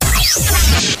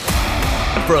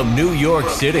From New York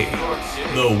City,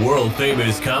 the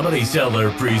world-famous Comedy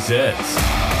Cellar presents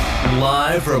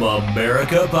Live from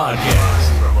America Podcast.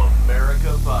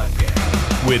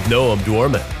 With Noam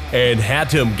Dorman and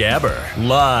Hatem Gabber.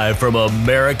 Live from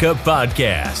America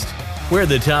Podcast, where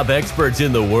the top experts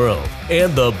in the world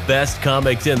and the best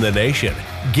comics in the nation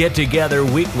get together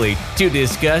weekly to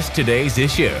discuss today's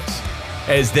issues.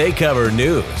 As they cover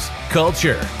news,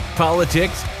 culture,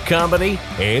 politics, comedy,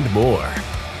 and more,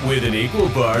 with an equal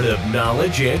part of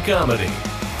knowledge and comedy.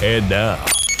 And now,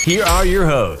 here are your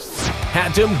hosts,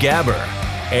 Hatem Gabber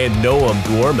and Noam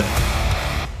Dorman.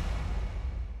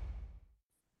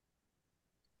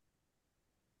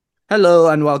 Hello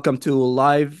and welcome to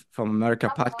Live from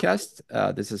America Podcast.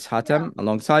 This is Hatem.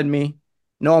 Alongside me,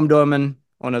 Noam Dorman,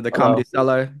 owner of the Comedy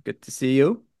Cellar. Good to see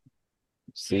you.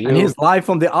 See you. And he's live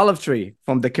from the Olive Tree,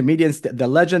 from the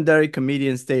legendary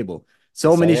comedian's table.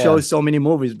 So many shows, so many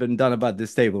movies been done about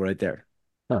this table right there.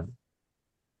 Huh.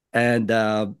 And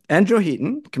Andrew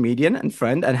Heaton, comedian and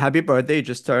friend, and happy birthday. You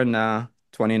just turned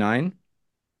 29.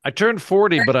 I turned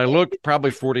 40, but I look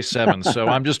probably 47. So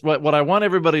I'm just what I want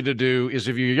everybody to do is,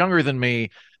 if you're younger than me,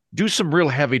 do some real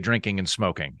heavy drinking and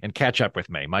smoking and catch up with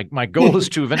me. My goal is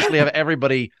to eventually have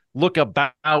everybody look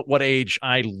about what age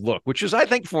I look, which is, I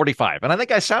think, 45. And I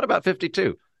think I sound about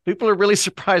 52. People are really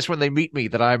surprised when they meet me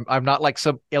that I'm not like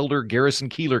some elder Garrison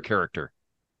Keillor character.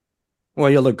 Well,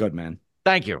 you look good, man.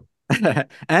 Thank you.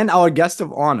 And our guest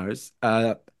of honors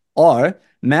are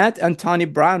Matt and Tony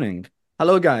Browning.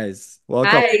 Hello, guys.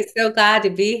 Welcome. Hi, so glad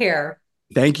to be here.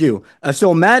 Thank you.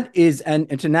 So Matt is an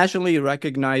internationally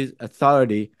recognized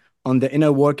authority on the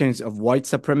inner workings of white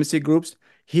supremacy groups.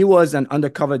 He was an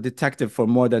undercover detective for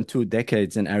more than 2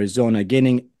 decades in Arizona,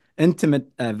 gaining intimate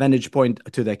vantage point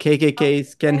to the KKK,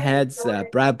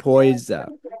 skinheads, Brad Boys,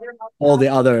 all the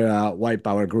other white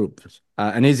power groups.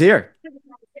 And he's here.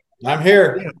 I'm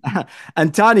here.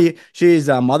 And Tani, she's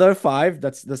a mother of 5.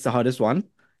 That's the hardest one,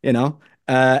 you know.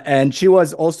 And she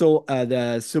was also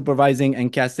the supervising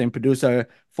and casting producer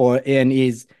for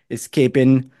A&E's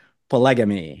Escaping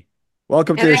Polygamy.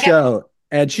 Welcome to the show.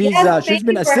 And she's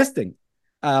been assisting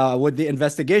with the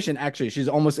investigation. Actually, she's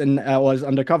almost was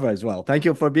undercover as well. Thank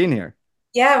you for being here.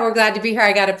 Yeah, we're glad to be here.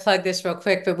 I got to plug this real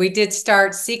quick, but we did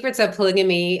start Secrets of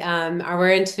Polygamy.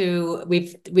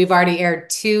 We've already aired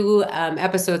 2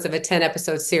 episodes of a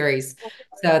 10-episode series.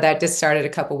 So that just started a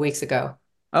couple weeks ago.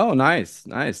 Oh, nice.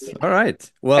 All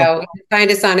right. Well, so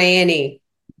find us on A&E.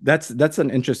 That's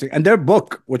an interesting, and their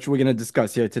book, which we're going to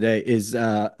discuss here today, is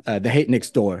The Hate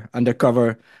Next Door: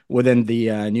 Undercover Within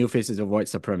the New Faces of White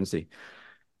Supremacy.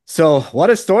 So, what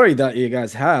a story that you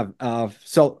guys have.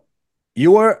 So,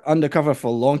 you were undercover for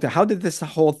a long time. How did this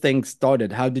whole thing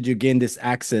started? How did you gain this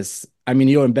access? I mean,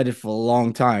 you were embedded for a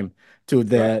long time to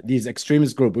these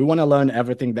extremist group. We want to learn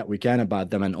everything that we can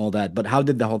about them and all that. But how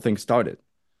did the whole thing started?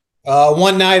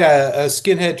 One night, a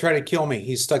skinhead tried to kill me.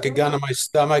 He stuck a gun in my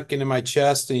stomach and in my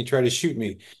chest, and he tried to shoot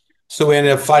me. So we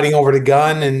ended up fighting over the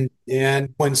gun.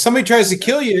 And when somebody tries to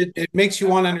kill you, it makes you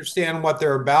want to understand what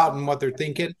they're about and what they're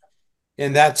thinking.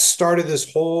 And that started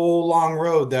this whole long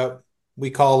road that we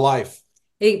call life.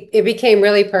 It became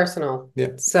really personal.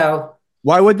 Yeah. So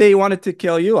why would they want to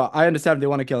kill you? I understand they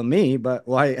want to kill me, but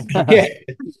why? Yeah.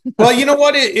 Well, you know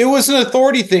what? It was an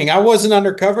authority thing. I wasn't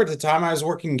undercover at the time. I was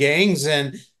working gangs,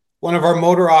 and one of our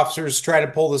motor officers tried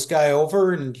to pull this guy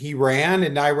over, and he ran,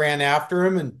 and I ran after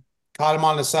him and caught him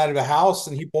on the side of a house,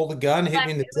 and he pulled a gun, hit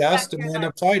me in the chest, and we ended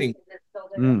up fighting.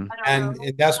 And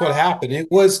that's what happened.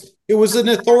 It was an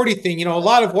authority thing. You know, a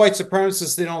lot of white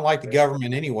supremacists, they don't like the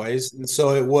government anyways. And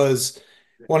so it was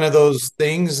one of those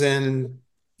things. And,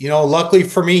 you know, luckily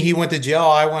for me, he went to jail.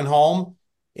 I went home,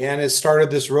 and it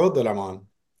started this road that I'm on.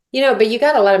 You know, but you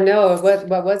got to let him know.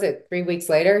 What was it? 3 weeks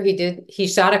later, he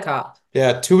shot a cop.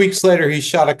 Yeah, 2 weeks later, he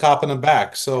shot a cop in the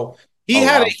back. So he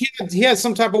had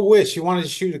some type of wish. He wanted to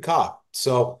shoot a cop.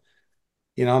 So,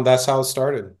 you know, that's how it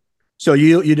started. So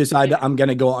you decided, I'm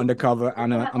gonna go undercover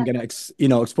and I'm gonna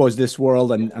expose this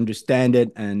world and understand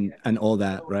it and all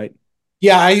that, right?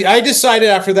 Yeah, I decided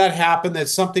after that happened that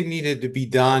something needed to be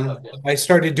done. I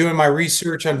started doing my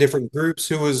research on different groups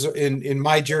who was in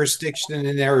my jurisdiction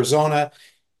in Arizona.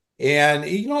 And,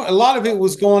 you know, a lot of it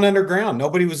was going underground.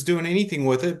 Nobody was doing anything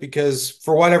with it because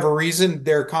for whatever reason,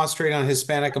 they're concentrating on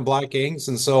Hispanic and Black gangs.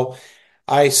 And so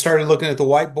I started looking at the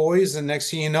white boys, and next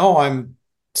thing you know, I'm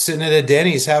sitting at a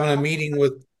Denny's having a meeting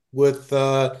with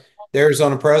the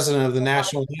Arizona president of the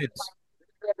National Alliance.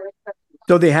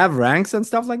 So they have ranks and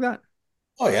stuff like that?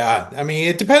 Oh, yeah. I mean,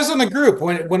 it depends on the group.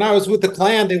 When I was with the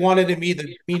Klan, they wanted me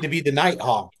to be the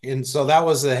Nighthawk. And so that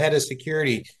was the head of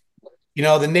security.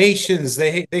 The nations,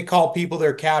 they call people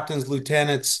their captains,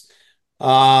 lieutenants. They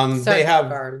Sergeant have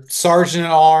Barnes. sergeant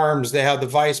at arms, they have the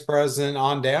vice president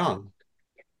on down.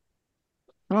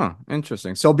 Oh,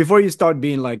 interesting. So before you start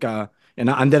being like and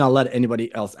then I'll let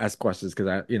anybody else ask questions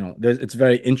because it's a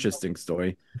very interesting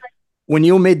story. When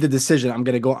you made the decision, I'm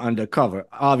gonna go undercover.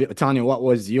 Tanya, what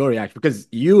was your reaction? Because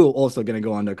you also gonna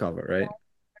go undercover, right?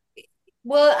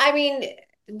 Well, I mean,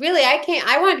 really,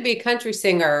 I wanted to be a country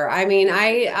singer. I mean,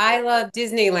 I love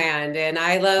Disneyland and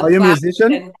I love Are you a flowers.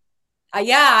 musician?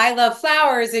 Yeah, I love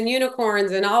flowers and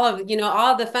unicorns and all of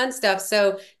the fun stuff.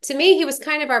 So to me, he was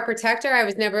kind of our protector. I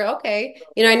was never okay.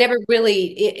 I never really,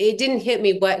 it didn't hit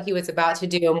me what he was about to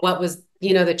do and what was,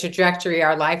 the trajectory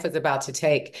our life was about to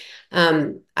take.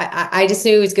 I just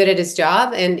knew he was good at his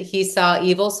job and he saw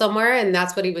evil somewhere, and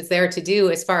that's what he was there to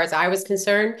do, as far as I was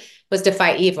concerned, was to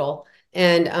fight evil.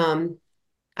 And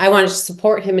I wanted to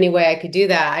support him any way I could do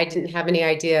that. I didn't have any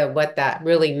idea what that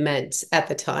really meant at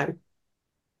the time.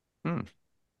 Hmm.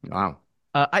 Wow.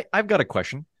 I've got a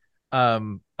question.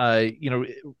 Right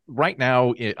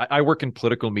now I work in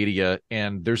political media,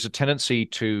 and there's a tendency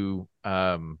to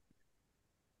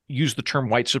use the term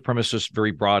white supremacist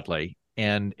very broadly,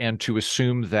 and to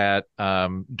assume that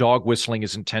dog whistling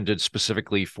is intended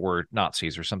specifically for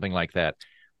Nazis or something like that.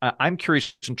 I'm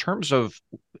curious, in terms of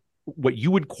what you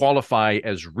would qualify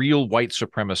as real white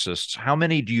supremacists, how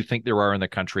many do you think there are in the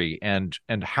country, and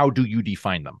how do you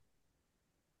define them?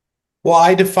 Well,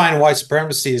 I define white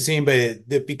supremacy as anybody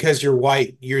that because you're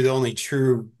white, you're the only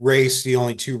true race, the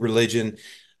only true religion.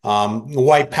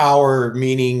 White power,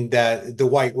 meaning that the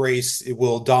white race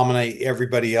will dominate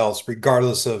everybody else,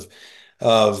 regardless of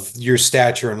your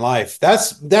stature in life.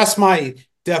 That's my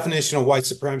definition of white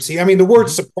supremacy. I mean, the word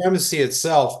supremacy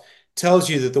itself tells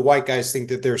you that the white guys think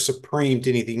that they're supreme to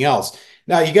anything else.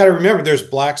 Now, you got to remember, there's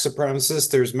black supremacists,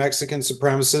 there's Mexican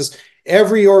supremacists.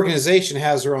 Every organization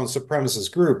has their own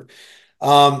supremacist group.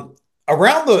 Um,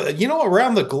 around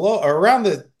the globe, around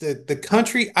the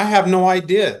country, I have no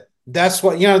idea. That's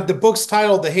what, the book's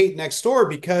titled The Hate Next Door,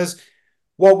 because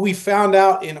what we found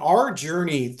out in our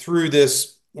journey through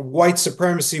this white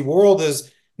supremacy world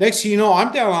is, next thing you know,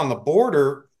 I'm down on the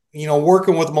border,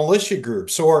 working with militia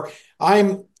groups, or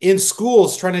I'm in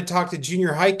schools trying to talk to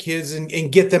junior high kids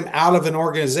and get them out of an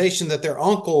organization that their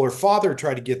uncle or father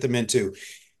tried to get them into.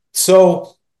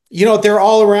 So, they're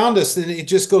all around us, and it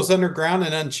just goes underground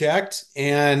and unchecked.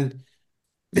 And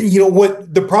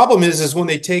what the problem is when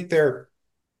they take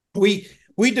we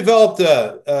developed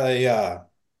an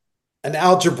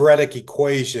algebraic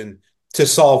equation to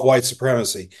solve white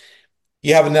supremacy.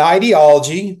 You have an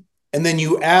ideology, and then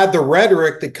you add the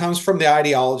rhetoric that comes from the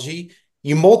ideology.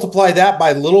 You multiply that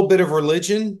by a little bit of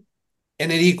religion,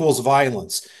 and it equals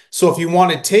violence. So if you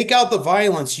want to take out the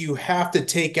violence, you have to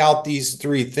take out these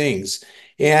three things.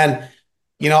 And,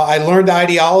 I learned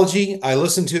ideology, I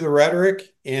listened to the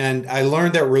rhetoric, and I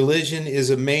learned that religion is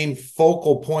a main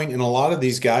focal point in a lot of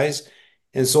these guys.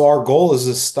 And so our goal is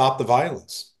to stop the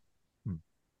violence.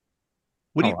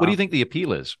 What do you think the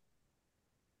appeal is?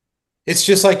 It's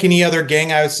just like any other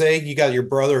gang, I would say. You got your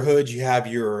brotherhood, you have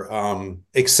your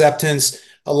acceptance.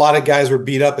 A lot of guys were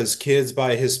beat up as kids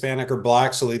by Hispanic or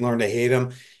black, so they learned to hate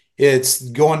them. It's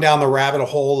going down the rabbit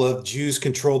hole of Jews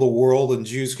control the world and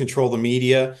Jews control the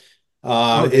media.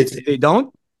 Oh, they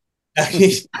don't?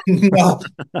 No,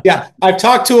 yeah, I've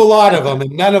talked to a lot of them, and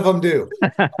none of them do.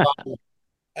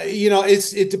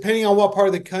 It's depending on what part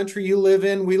of the country you live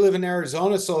in. We live in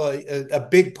Arizona, so a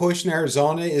big push in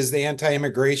Arizona is the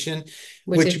anti-immigration,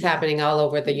 Which is happening all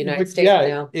over the United States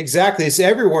now. Exactly. It's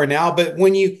everywhere now. But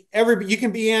when you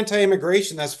can be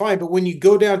anti-immigration, that's fine. But when you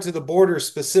go down to the border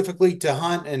specifically to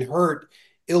hunt and hurt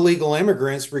illegal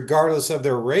immigrants, regardless of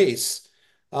their race,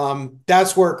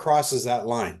 that's where it crosses that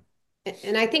line.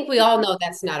 And I think we all know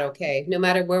that's not okay. No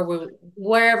matter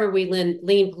wherever we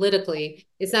lean politically,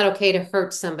 it's not okay to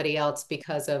hurt somebody else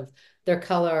because of their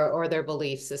color or their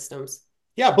belief systems.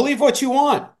 Yeah, believe what you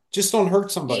want. Just don't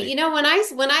hurt somebody. When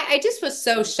I just was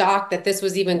so shocked that this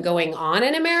was even going on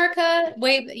in America.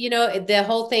 The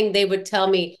whole thing, they would tell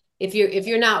me, if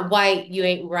you're not white, you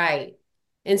ain't right.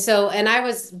 And I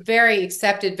was very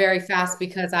accepted very fast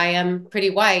because I am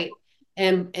pretty white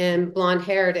and blonde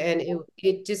haired, and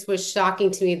it just was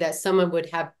shocking to me that someone would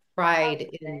have pride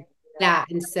in that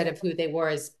instead of who they were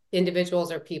as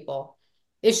individuals or people.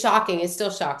 It's shocking. It still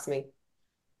shocks me.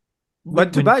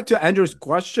 But back to Andrew's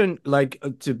question, like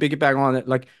to piggyback on it,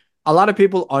 like a lot of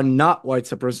people are not white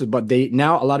supremacists, but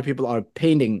a lot of people are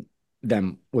painting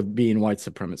them with being white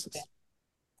supremacists.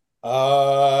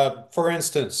 For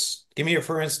instance, give me a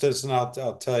for instance, and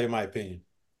I'll tell you my opinion.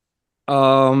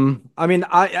 I mean,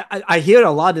 I hear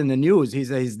a lot in the news. He's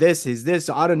this, he's this.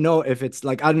 So I don't know if it's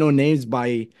like, I don't know names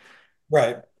by.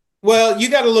 Right. Well, you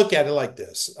got to look at it like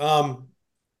this.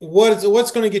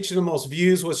 What's going to get you the most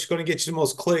views? What's going to get you the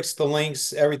most clicks, the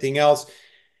links, everything else?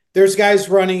 There's guys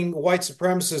running white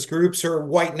supremacist groups or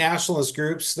white nationalist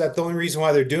groups that the only reason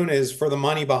why they're doing it is for the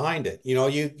money behind it.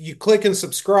 You click and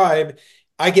subscribe,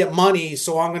 I get money,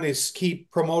 so I'm going to keep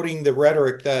promoting the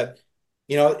rhetoric that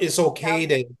it's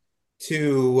okay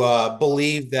to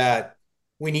believe that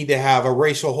we need to have a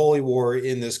racial holy war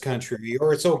in this country,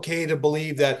 or it's okay to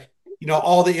believe that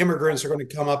all the immigrants are going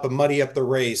to come up and muddy up the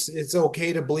race. It's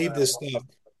okay to believe this stuff,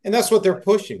 and that's what they're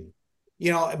pushing.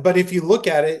 But if you look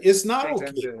at it, it's not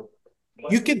okay.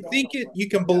 You can think it, you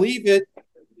can believe it,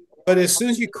 but as soon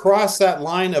as you cross that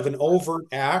line of an overt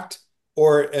act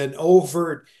or an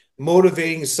overt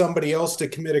motivating somebody else to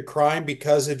commit a crime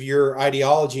because of your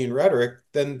ideology and rhetoric,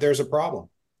 then there's a problem.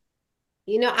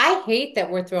 I hate that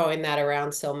we're throwing that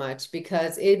around so much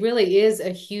because it really is a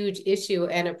huge issue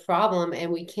and a problem,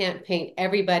 and we can't paint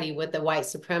everybody with the white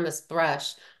supremacist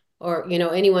brush or,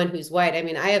 anyone who's white. I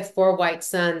mean, I have 4 white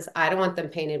sons. I don't want them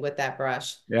painted with that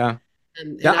brush. Yeah.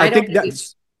 And Yeah, I I don't think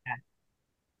that's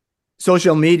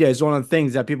social media is one of the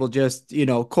things that people just,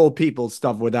 call people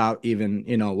stuff without even,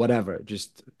 whatever,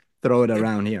 just throw it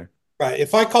around here. Right.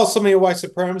 If I call somebody a white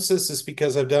supremacist, it's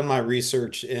because I've done my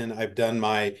research and and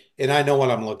I know what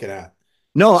I'm looking at.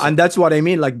 No, So, and that's what I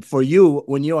mean. Like for you,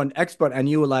 when you're an expert and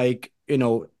you like,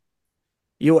 your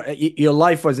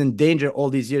life was in danger all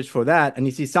these years for that, and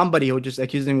you see somebody who just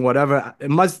accusing whatever,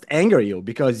 it must anger you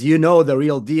because you know the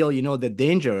real deal, you know the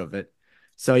danger of it.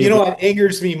 So you go, what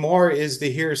angers me more is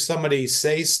to hear somebody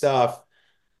say stuff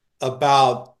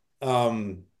about,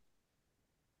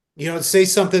 say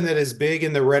something that is big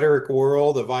in the rhetoric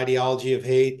world of ideology of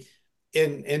hate,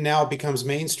 and now it becomes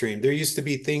mainstream. There used to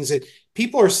be things that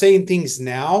people are saying things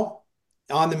now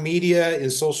on the media, in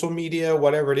social media,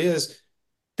 whatever it is,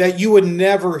 that you would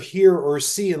never hear or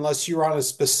see unless you're on a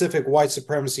specific white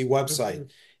supremacy website.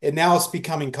 Mm-hmm. And now it's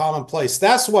becoming commonplace.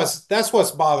 That's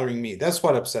what's bothering me. That's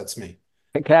what upsets me.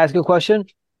 Can I ask you a question?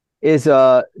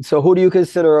 So who do you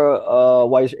consider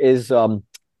white is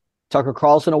Tucker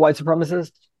Carlson a white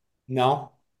supremacist?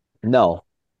 No, No.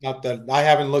 not that I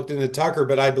haven't looked into Tucker,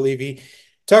 but I believe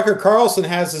Tucker Carlson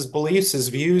has his beliefs, his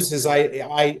views, his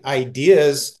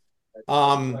ideas.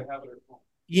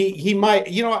 He might,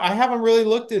 I haven't really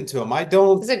looked into him. I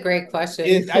don't. It's a great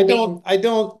question. I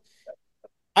don't.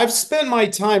 I've spent my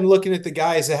time looking at the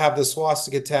guys that have the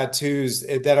swastika tattoos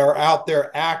that are out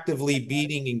there actively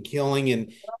beating and killing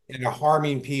and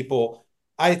harming people.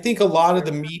 I think a lot of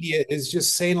the media is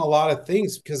just saying a lot of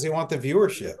things because they want the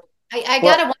viewership. I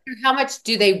Well, gotta wonder how much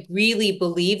do they really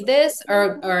believe this,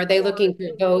 or are they looking for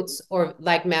votes, or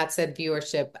like Matt said,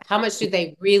 viewership? How much do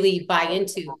they really buy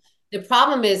into? The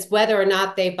problem is whether or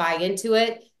not they buy into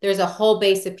it. There's a whole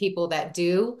base of people that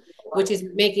do, which is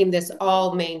making this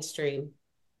all mainstream.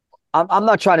 I'm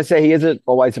not trying to say he isn't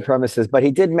a white supremacist, but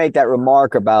he did make that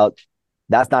remark about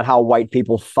that's not how white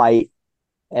people fight,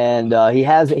 and he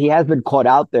has been caught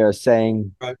out there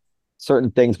saying Right.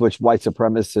 certain things which white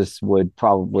supremacists would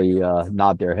probably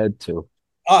nod their head to.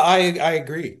 I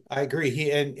agree. I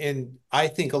agree. And I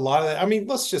think a lot of that. I mean,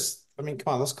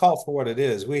 come on, let's call it for what it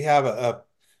is. We have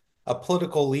a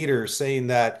political leader saying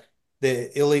that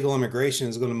the illegal immigration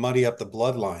is going to muddy up the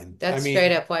bloodline. That's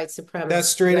straight up white supremacist. That's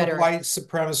straight rhetoric. up white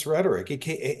supremacist rhetoric.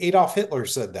 Adolf Hitler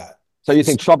said that. So you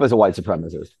think Trump is a white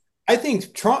supremacist? I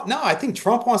think Trump. No, I think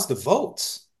Trump wants the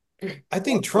votes. I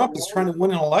think Trump is trying to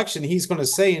win an election. He's going to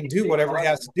say and do whatever he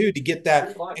has to do to get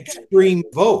that extreme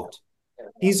vote.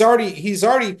 He's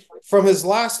already from his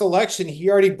last election, he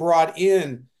already brought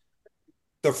in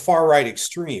the far right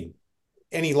extreme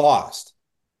and he lost.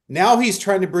 Now he's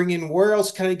trying to bring in where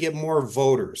else can I get more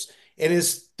voters? And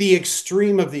it's the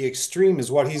extreme of the extreme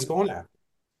is what he's going after.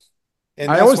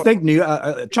 And I always think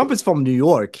Trump is from New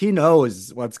York. He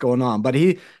knows what's going on, but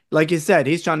like you said,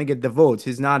 he's trying to get the votes.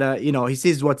 He's not he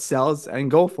sees what sells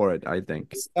and go for it. I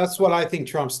think that's what I think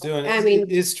Trump's doing. I mean,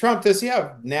 does he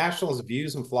have nationalist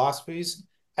views and philosophies?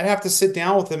 I'd have to sit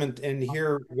down with him and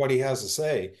hear what he has to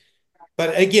say.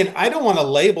 But again, I don't want to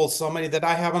label somebody that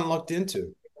I haven't looked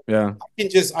into. Yeah,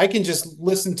 I can just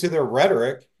listen to their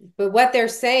rhetoric. But what they're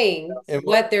saying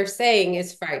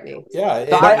is frightening. Yeah.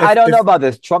 So I don't know about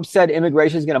this. Trump said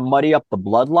immigration is going to muddy up the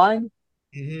bloodline.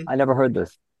 Mm-hmm. I never heard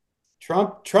this.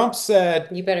 Trump said,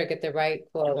 you better get the right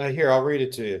quote. Here, I'll read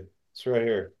it to you. It's right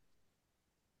here.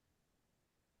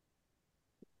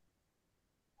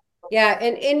 Yeah,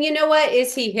 and you know what?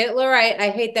 Is he Hitler? I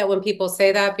hate that when people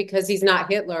say that because he's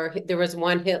not Hitler. There was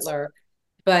one Hitler.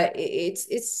 but it's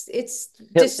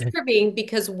disturbing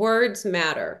because words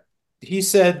matter. He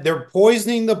said they're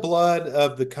poisoning the blood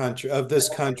of the country, of this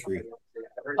country.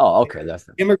 Oh, okay. That's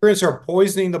Immigrants are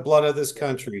poisoning the blood of this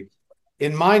country.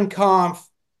 In Mein Kampf,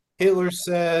 Hitler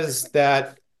says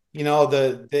that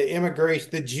the immigration,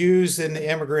 the Jews and the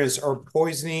immigrants are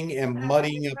poisoning and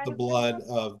muddying up the blood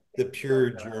of the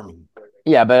pure German.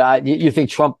 yeah, but you think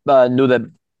Trump knew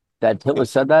that Hitler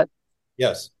said that?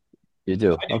 Yes. You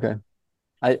do. I do. Okay.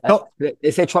 No.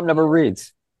 They say Trump never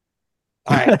reads.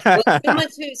 I Well,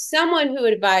 someone who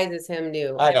advises him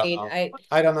knew. I don't know.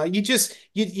 I don't know.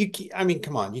 I mean,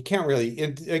 come on. You can't really,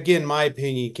 again, my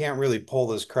opinion, you can't really pull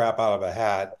this crap out of a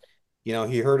hat.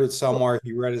 He heard it somewhere,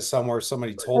 he read it somewhere,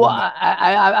 somebody told Well, him.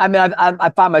 I mean, I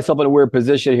find myself in a weird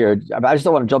position here. I just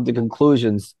don't want to jump to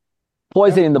conclusions.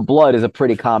 Poisoning the blood is a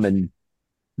pretty common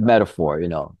metaphor.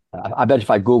 I bet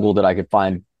if I Googled it, I could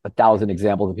find 1,000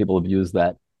 examples of people who've used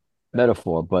that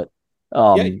metaphor. But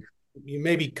Yeah, you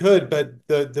maybe could, but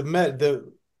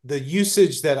the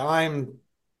usage that I'm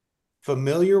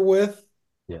familiar with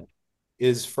yeah.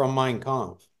 is from Mein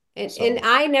Kampf. And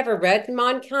I never read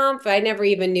Mein Kampf. I never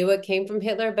even knew it came from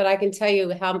Hitler, but I can tell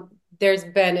you how there's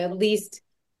been at least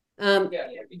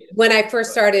when I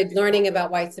first started learning about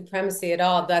white supremacy at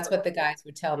all, that's what the guys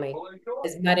would tell me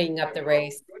is muddying up the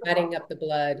race, muddying up the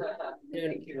blood,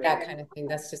 that kind of thing.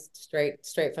 That's just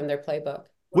straight from their playbook.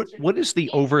 What is the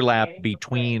overlap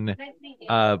between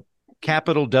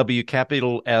capital W,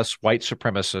 capital S, white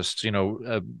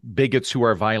supremacists, bigots who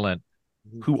are violent,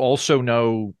 who also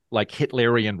know like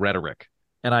Hitlerian rhetoric?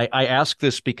 And I ask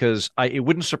this because it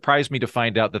wouldn't surprise me to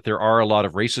find out that there are a lot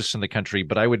of racists in the country,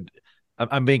 but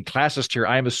I'm being classist here.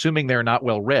 I'm assuming they're not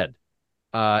well read.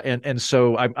 And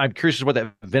so I'm curious as to what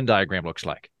that Venn diagram looks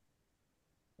like.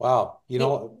 Wow.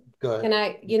 Go ahead.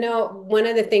 And one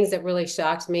of the things that really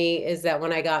shocked me is that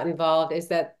when I got involved is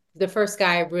that the first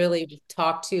guy I really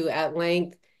talked to at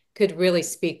length could really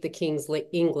speak the King's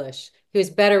English. He was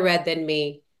better read than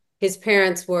me. His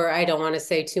parents were, I don't want to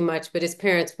say too much, but his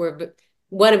parents were,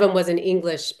 one of them was an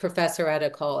English professor at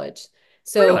a college.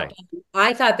 So Really?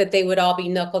 I thought that they would all be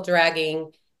knuckle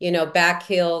dragging, back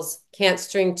heels, can't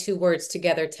string two words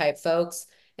together type folks.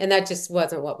 And that just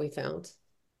wasn't what we found.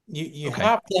 You Okay.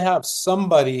 have to have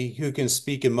somebody who can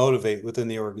speak and motivate within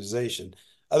the organization.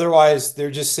 Otherwise,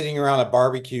 they're just sitting around at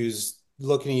barbecues,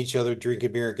 looking at each other,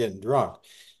 drinking beer, getting drunk.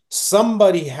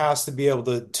 Somebody has to be able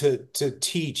to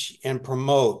teach and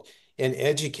promote and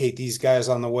educate these guys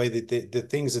on the way that the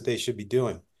things that they should be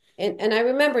doing. And I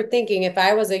remember thinking if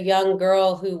I was a young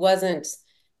girl who wasn't,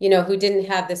 who didn't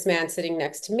have this man sitting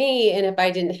next to me, and if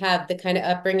I didn't have the kind of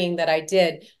upbringing that I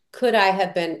did, could I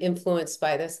have been influenced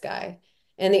by this guy?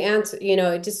 And the answer,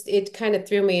 it kind of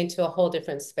threw me into a whole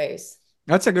different space.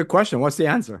 That's a good question. What's the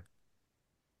answer?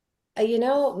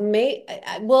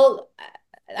 Well,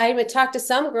 I would talk to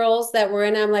some girls that were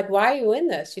in, I'm like, why are you in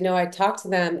this? I talked to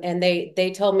them and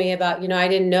they told me about, I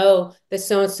didn't know that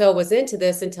so-and-so was into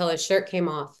this until his shirt came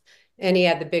off and he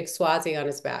had the big swazi on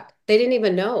his back. They didn't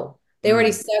even know. They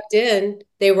already sucked in.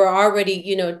 They were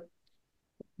already,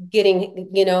 getting,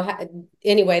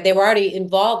 anyway, they were already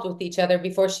involved with each other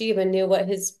before she even knew what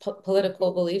his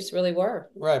political beliefs really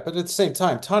were. Right. But at the same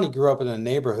time, Tawny grew up in a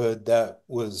neighborhood that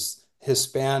was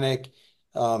Hispanic,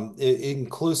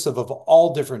 inclusive of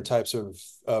all different types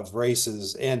of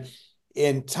races.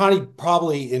 And Tawny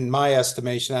probably, in my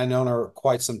estimation, I've known her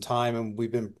quite some time and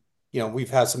we've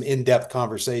had some in-depth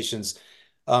conversations.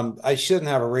 I shouldn't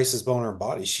have a racist bone in her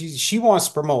body. She wants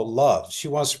to promote love. She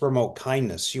wants to promote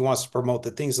kindness. She wants to promote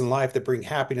the things in life that bring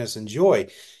happiness and joy.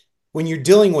 When you're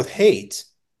dealing with hate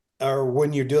or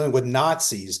when you're dealing with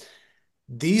Nazis,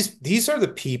 these are the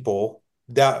people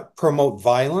that promote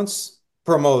violence,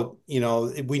 promote,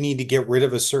 we need to get rid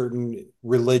of a certain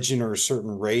religion or a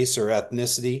certain race or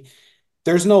ethnicity.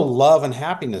 There's no love and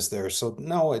happiness there. So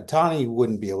no, Tawny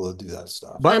wouldn't be able to do that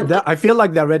stuff. But I feel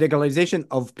like the radicalization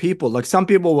of people, like some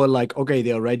people were like, okay,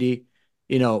 they're already,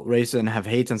 racist and have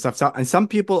hate and stuff. And some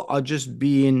people are just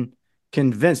being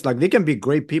convinced, like they can be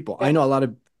great people. I know a lot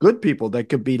of good people that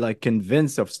could be like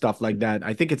convinced of stuff like that.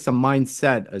 I think it's a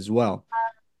mindset as well.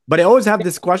 But I always have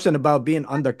this question about being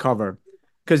undercover,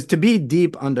 because to be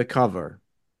deep undercover,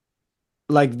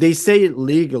 like they say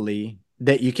legally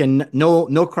that you can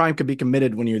no crime could be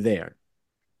committed when you're there.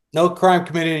 No crime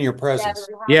committed in your presence.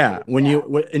 Yeah,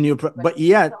 but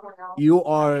yet you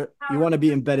want to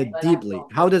be embedded deeply.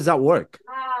 How does that work?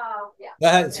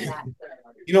 That,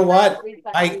 you know what?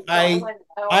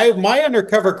 My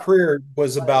undercover career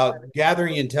was about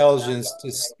gathering intelligence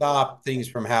to stop things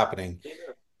from happening.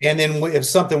 And then if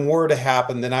something were to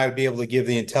happen, then I would be able to give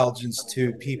the intelligence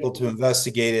to people to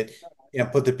investigate it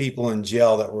and put the people in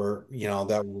jail that were,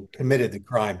 that were committed the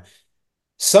crime.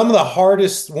 One of the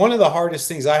hardest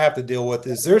things I have to deal with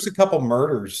is there's a couple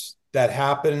murders that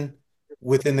happen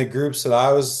within the groups that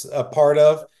I was a part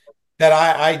of that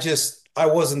I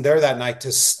wasn't there that night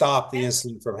to stop the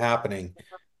incident from happening.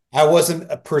 I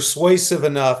wasn't persuasive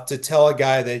enough to tell a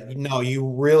guy that, no, you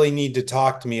really need to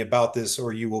talk to me about this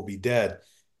or you will be dead.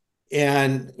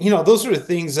 And, those are the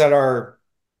things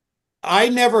I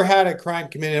never had a crime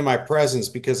committed in my presence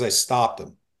because I stopped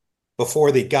them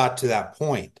before they got to that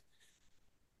point.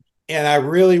 And I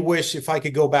really wish if I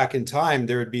could go back in time,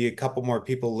 there would be a couple more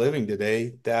people living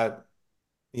today that,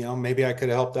 maybe I could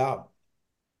have helped out.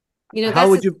 How That's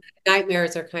would what you?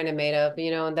 nightmares are kind of made of,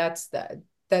 and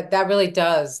that really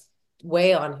does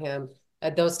weigh on him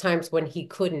at those times when he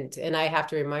couldn't. And I have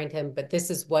to remind him, but this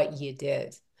is what you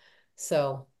did.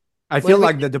 So I when feel we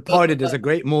like The Departed is a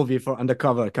great movie for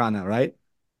undercover, kind of, right?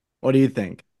 What do you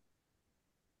think?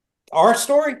 Our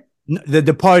story? The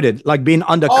Departed, like being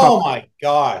undercover. Oh my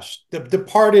gosh. The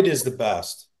Departed is the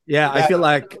best. Yeah, I That feel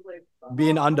like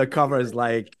being undercover is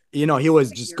like, he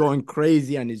was just going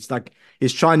crazy and it's like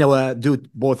he's trying to do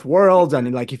both worlds and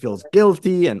like he feels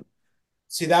guilty and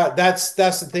See that's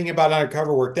the thing about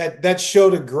undercover work. That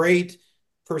showed a great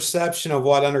perception of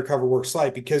what undercover work's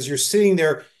like because you're sitting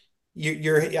there,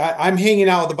 I'm hanging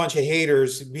out with a bunch of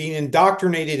haters, being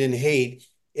indoctrinated in hate,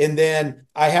 and then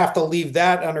I have to leave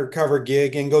that undercover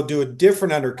gig and go do a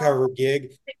different undercover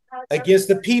gig against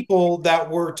the people that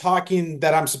were talking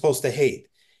that I'm supposed to hate.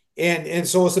 And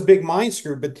so it's a big mind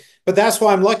screw. But that's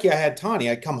why I'm lucky I had Tani.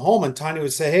 I'd come home and Tani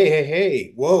would say,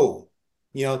 hey, whoa,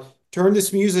 turn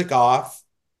this music off,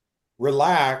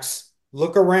 relax,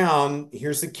 look around.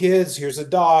 Here's the kids, here's a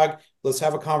dog. Let's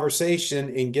have a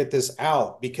conversation and get this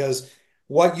out because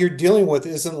what you're dealing with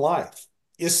isn't life.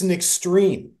 It's an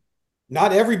extreme.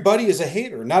 Not everybody is a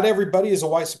hater. Not everybody is a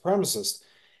white supremacist.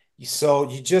 So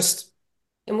you just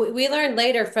And we learned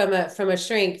later from a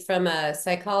shrink, from a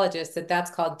psychologist, that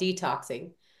that's called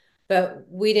detoxing. But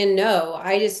we didn't know.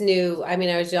 I just knew, I mean,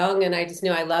 I was young and I just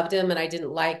knew I loved him and I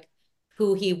didn't like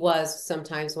who he was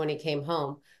sometimes when he came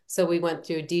home. So we went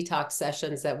through detox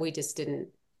sessions that we just didn't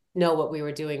know what we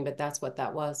were doing, but that's what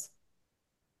that was.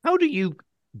 How do you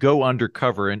go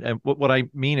undercover? And what I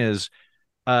mean is,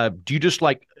 do you just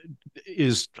like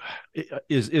is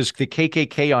the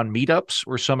KKK on meetups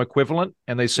or some equivalent?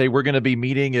 And they say we're going to be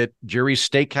meeting at Jerry's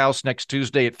Steakhouse next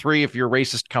Tuesday at 3. If you're a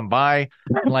racist, come by.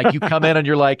 And like you come in and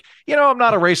you're like, I'm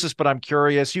not a racist, but I'm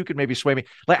curious. You could maybe sway me.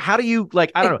 Like, how do you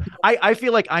like? I don't know. I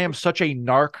feel like I am such a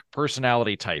narc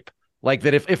personality type. Like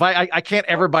that if I can't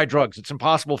ever buy drugs, it's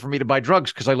impossible for me to buy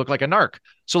drugs because I look like a narc.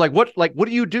 So what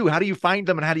do you do? How do you find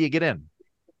them and how do you get in?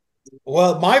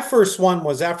 Well, my first one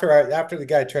was after the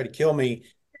guy tried to kill me,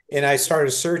 and I started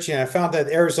searching. I found that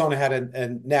Arizona had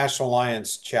a National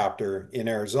Alliance chapter in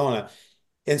Arizona,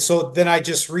 and so then I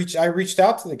reached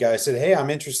out to the guy. I said, "Hey, I'm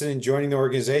interested in joining the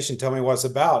organization. Tell me what it's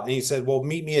about." And he said, "Well,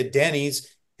 meet me at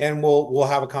Denny's, and we'll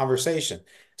have a conversation."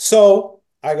 So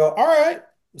I go, "All right."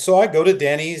 So I go to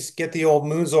Denny's, get the old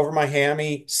moons over my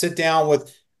hammy, sit down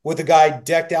with a guy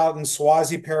decked out in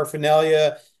Swazi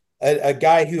paraphernalia, a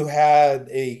guy who had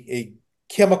a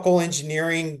chemical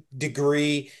engineering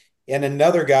degree, and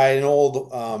another guy, an old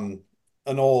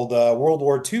World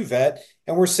War II vet,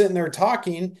 and we're sitting there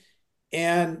talking,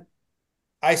 and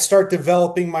I start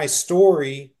developing my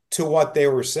story to what they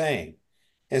were saying.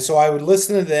 And so I would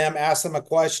listen to them, ask them a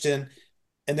question,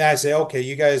 and then I say, okay,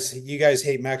 you guys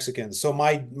hate Mexicans. So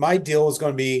my deal is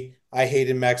going to be I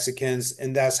hated Mexicans,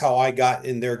 and that's how I got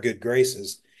in their good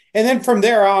graces. And then from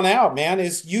there on out, man,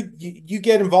 is you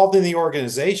get involved in the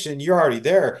organization, you're already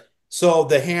there. So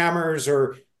the Hammers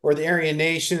or the Aryan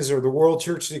Nations or the World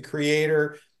Church of the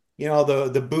Creator,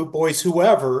 the Boot Boys,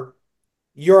 whoever,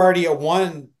 you're already at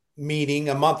one meeting,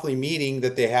 a monthly meeting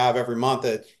that they have every month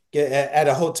at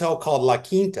a hotel called La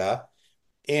Quinta,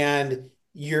 and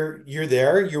you're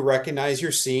there, you recognize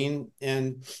your scene,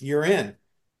 and you're in.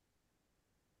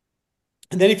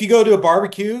 And then if you go to a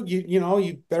barbecue,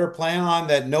 you better plan on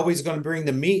that nobody's going to bring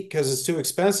the meat because it's too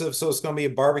expensive, so it's going to be a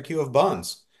barbecue of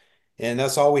buns. And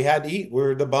that's all we had to eat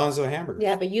were the buns of hamburgers.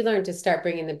 Yeah, but you learned to start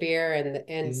bringing the beer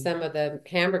and some of the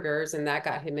hamburgers, and that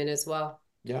got him in as well.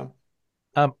 Yeah.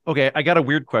 Okay, I got a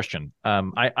weird question.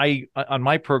 I on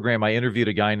my program, I interviewed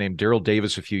a guy named Daryl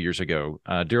Davis a few years ago.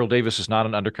 Daryl Davis is not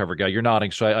an undercover guy. You're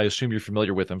nodding, so I assume you're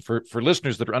familiar with him. For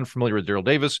listeners that are unfamiliar with Daryl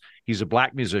Davis, he's a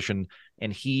black musician,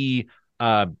 and he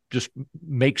just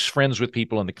makes friends with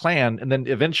people in the Klan, and then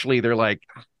eventually they're like,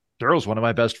 Daryl's one of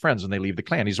my best friends, and they leave the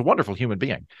Klan. He's a wonderful human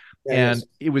being, and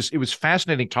it was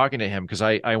fascinating talking to him because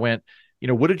I went,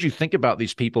 what did you think about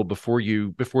these people before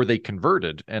they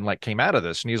converted and like came out of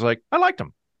this? And he's like, I liked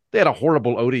them. They had a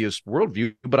horrible, odious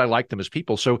worldview, but I liked them as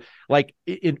people. So like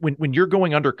when you're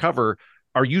going undercover,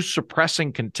 are you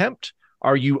suppressing contempt?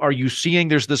 Are you seeing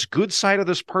there's this good side of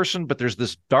this person, but there's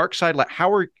this dark side? Like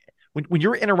when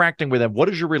you're interacting with them, what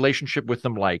is your relationship with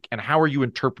them like, and how are you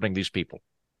interpreting these people?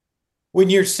 When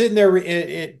you're sitting there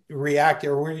reacting,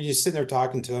 or when you're sitting there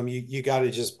talking to them, you got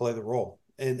to just play the role.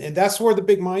 And that's where the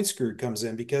big mind screw comes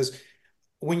in, because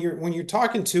when you're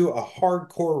talking to a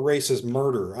hardcore racist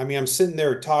murderer, I mean, I'm sitting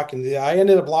there talking. I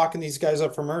ended up locking these guys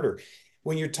up for murder.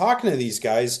 When you're talking to these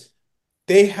guys,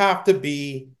 they have to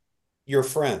be your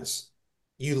friends.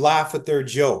 You laugh at their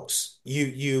jokes.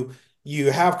 You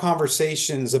have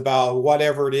conversations about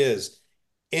whatever it is.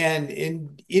 And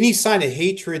in any sign of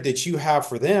hatred that you have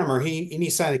for them, or any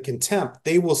sign of contempt,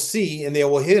 they will see and they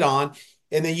will hit on.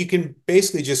 And then you can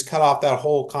basically just cut off that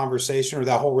whole conversation or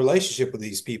that whole relationship with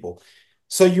these people.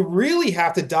 So you really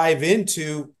have to dive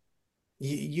into,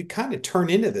 you kind of turn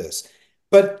into this.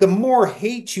 But the more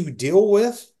hate you deal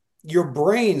with, your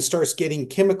brain starts getting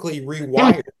chemically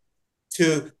rewired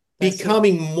to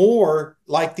becoming more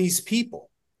like these people.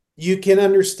 You can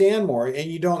understand more and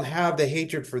you don't have the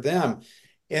hatred for them.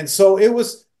 And so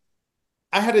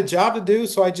I had a job to do,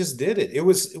 so I just did it.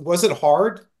 Was it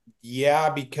hard? Yeah,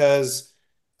 because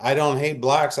I don't hate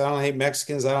blacks, I don't hate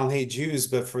Mexicans, I don't hate Jews,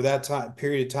 but for that time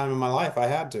period of time in my life, I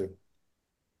had to.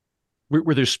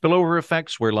 Were there spillover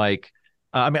effects where like,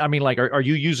 I mean, like, are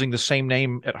you using the same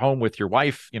name at home with your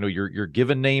wife? Your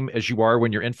given name as you are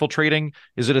when you're infiltrating?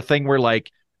 Is it a thing where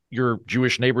like your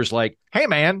Jewish neighbor's like, "Hey,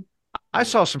 man, I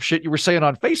saw some shit you were saying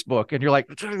on Facebook," and you're like,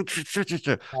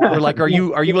 or like, are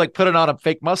you like putting on a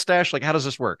fake mustache? Like, how does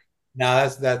this work? No,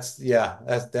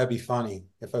 that'd be funny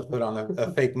if I put on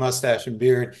a fake mustache and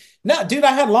beard. No, dude,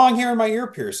 I had long hair in my ear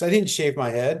pierced. I didn't shave my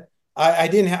head. I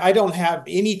don't have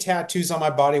any tattoos on my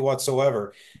body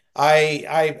whatsoever.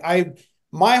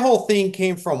 My whole thing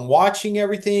came from watching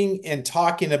everything and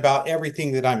talking about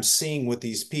everything that I'm seeing with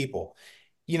these people.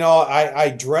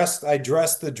 I dressed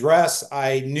the dress.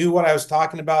 I knew what I was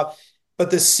talking about.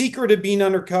 But the secret of being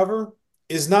undercover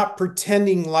is not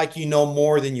pretending like you know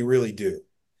more than you really do.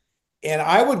 And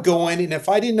I would go in, and if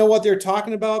I didn't know what they're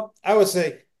talking about, I would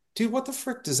say, dude, what the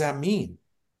frick does that mean?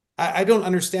 I don't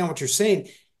understand what you're saying.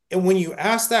 And when you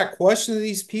ask that question to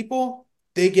these people,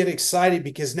 they get excited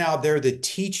because now they're the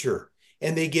teacher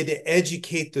and they get to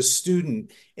educate the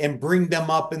student and bring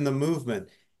them up in the movement.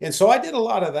 And so I did a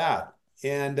lot of that.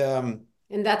 And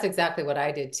that's exactly what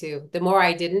I did too. The more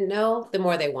I didn't know, the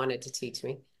more they wanted to teach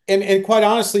me. And quite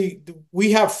honestly,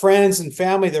 we have friends and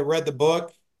family that read the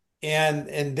book,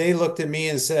 and they looked at me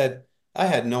and said, I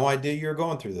had no idea you were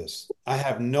going through this. I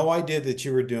have no idea that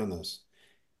you were doing this.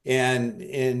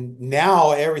 And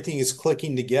now everything is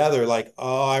clicking together like,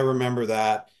 oh, I remember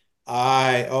that.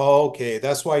 Okay,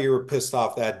 that's why you were pissed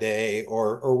off that day,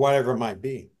 or whatever it might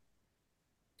be.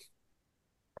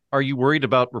 Are you worried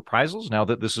about reprisals now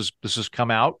that this has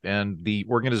come out and the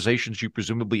organizations you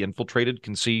presumably infiltrated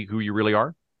can see who you really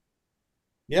are?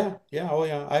 Yeah, yeah, oh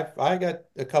yeah. I got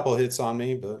a couple of hits on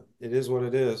me, but it is what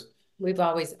it is. We've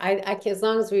always, I can, as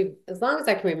long as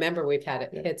I can remember, we've had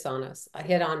hits on us. I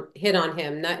hit on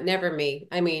him, not never me.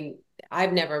 I mean,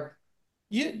 I've never.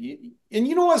 And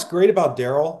you know what's great about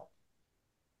Daryl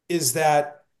is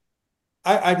that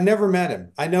I've never met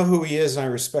him. I know who he is and I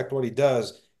respect what he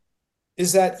does.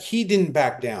 Is that he didn't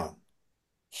back down.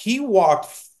 He walked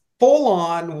full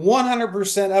on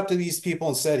 100% up to these people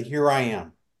and said, here I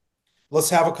am. Let's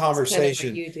have a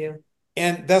conversation. You do.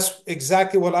 And that's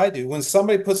exactly what I do. When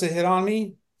somebody puts a hit on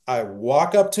me, I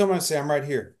walk up to them and say, I'm right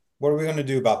here. What are we going to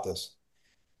do about this?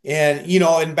 And,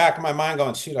 in the back of my mind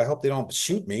going, shoot, I hope they don't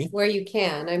shoot me. Where you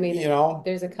can. I mean, You know,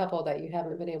 there's a couple that you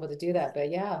haven't been able to do that, but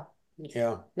yeah,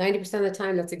 yeah. 90% of the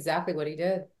time, that's exactly what he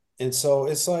did. And so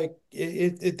it's like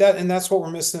and that's what we're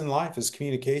missing in life is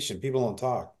communication. People don't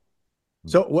talk.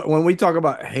 So when we talk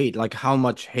about hate, like how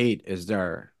much hate is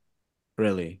there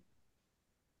really?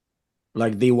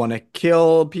 Like they want to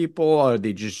kill people, or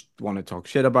they just want to talk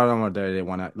shit about them, or they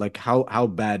want to like how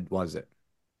bad was it?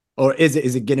 Or is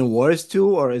it getting worse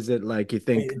too, or is it like you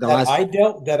think the last?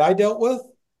 That I dealt with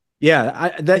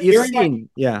Yeah, that you've during my seen.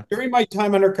 Yeah. during my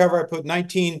time undercover. I put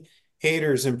 19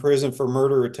 haters in prison for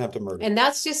murder, attempted murder. And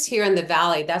that's just here in the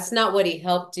Valley. That's not what he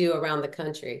helped do around the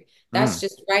country. That's Mm.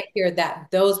 just right here that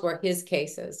those were his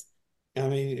cases. I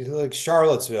mean, like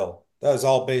Charlottesville, that was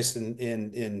all based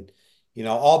in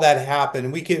all that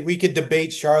happened. We could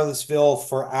debate Charlottesville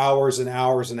for hours and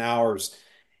hours and hours,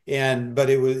 but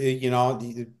it was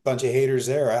a bunch of haters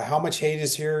there. How much hate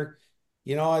is here?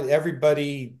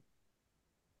 Everybody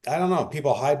I don't know,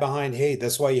 people hide behind hate.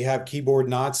 That's why you have keyboard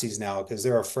Nazis now, because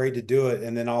they're afraid to do it.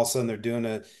 And then all of a sudden they're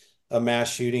doing a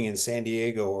mass shooting in San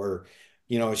Diego, or,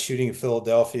 a shooting in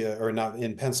Philadelphia, or not,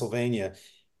 in Pennsylvania.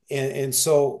 And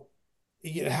so,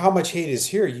 how much hate is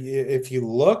here? If you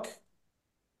look,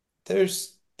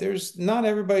 there's not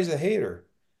everybody's a hater.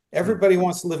 Everybody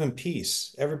wants to live in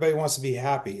peace. Everybody wants to be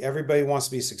happy. Everybody wants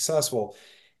to be successful.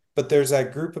 But there's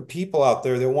that group of people out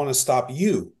there that want to stop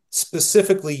you,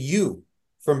 specifically you,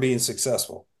 from being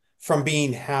successful, from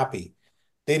being happy.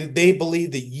 They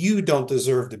believe that you don't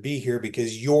deserve to be here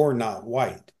because you're not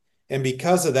white. And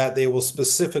because of that, they will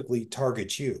specifically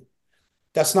target you.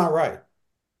 That's not right.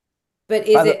 But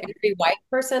is it every white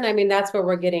person? I mean, that's where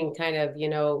we're getting kind of,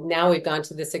 now we've gone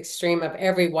to this extreme of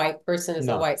every white person is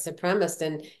a No. white supremacist.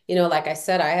 And, like I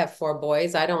said, I have 4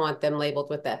 boys. I don't want them labeled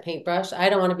with that paintbrush. I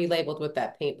don't want to be labeled with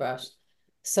that paintbrush.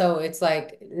 So it's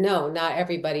like, no, not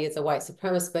everybody is a white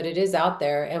supremacist, but it is out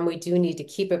there. And we do need to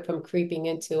keep it from creeping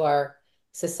into our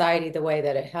society the way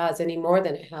that it has, any more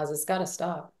than it has. It's got to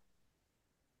stop.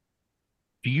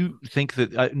 Do you think that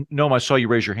Noam, I saw you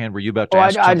raise your hand. Were you about to Oh,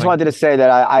 ask I just something? wanted to say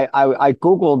that I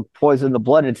Googled poison in the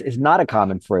blood. It's not a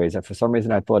common phrase. For some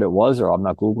reason, I thought it was, or I'm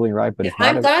not Googling right, but it's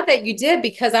not. I'm glad that you did,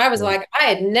 because I was Yeah. like, I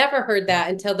had never heard that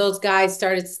until those guys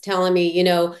started telling me,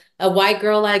 a white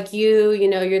girl like you're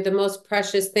the most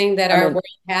precious thing that our world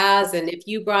has. And if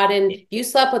you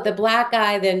slept with a black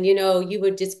guy, then, you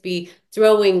would just be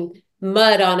throwing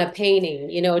mud on a painting,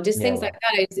 just things like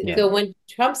that. Yeah. So when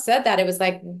Trump said that, it was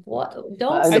like, what?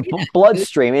 Don't say that.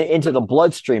 Bloodstream into the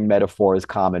bloodstream metaphor is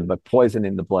common, but poison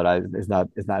in the blood is not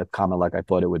common like I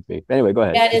thought it would be. Anyway, go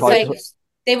ahead. Yeah, it's like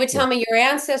they would tell me your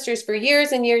ancestors for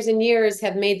years and years and years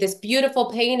have made this beautiful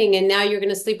painting, and now you're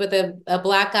going to sleep with a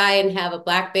black guy and have a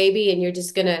black baby, and you're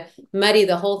just going to muddy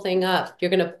the whole thing up. You're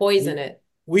going to poison it.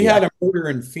 We had a murder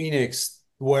in Phoenix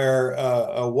where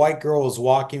a white girl was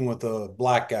walking with a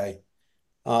black guy.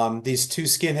 These two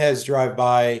skinheads drive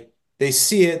by, they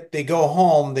see it, they go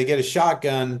home, they get a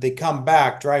shotgun, they come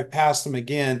back, drive past them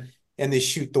again, and they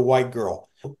shoot the white girl.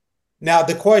 Now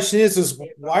the question is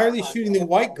why are they shooting the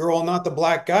white girl, not the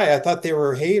black guy? I thought they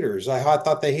were haters. I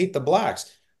thought they hate the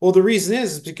blacks. Well, the reason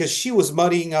is because she was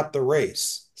muddying up the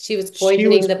race. She was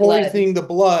poisoning the blood. The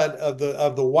blood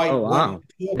of the white women.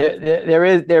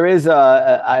 There is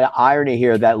an irony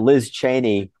here that Liz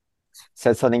Cheney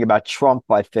said something about Trump,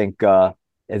 I think,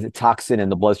 as a toxin in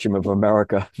the bloodstream of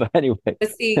America. But anyway.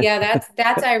 But see, yeah,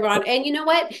 that's ironic. And you know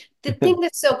what? The thing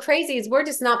that's so crazy is we're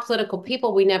just not political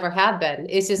people. We never have been.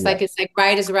 It's just like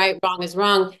right is right, wrong is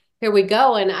wrong. Here we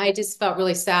go. And I just felt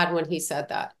really sad when he said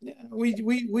that. Yeah,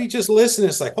 we just listen.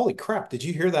 It's like, holy crap, did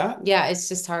you hear that? Yeah, it's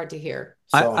just hard to hear.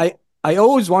 So I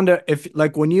always wonder if,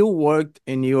 like, when you worked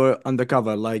in your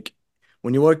undercover, like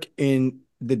when you work in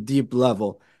the deep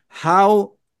level,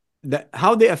 how the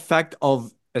effect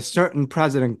of a certain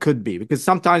president could be, because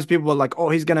sometimes people are like, oh,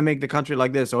 he's gonna make the country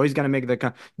like this, or he's gonna make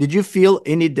the did you feel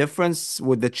any difference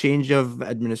with the change of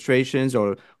administrations,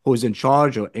 or who's in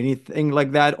charge, or anything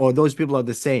like that, or those people are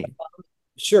the same?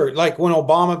 Sure. Like when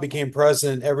Obama became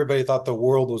president, everybody thought the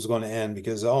world was going to end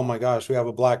because, oh my gosh, we have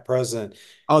a black president.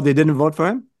 Oh, they didn't vote for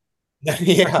him?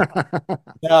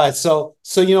 Yeah. So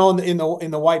in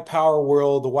the white power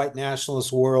world, the white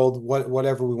nationalist world,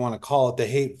 whatever we want to call it, the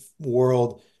hate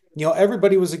world,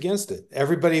 everybody was against it.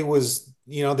 Everybody was,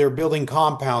 they're building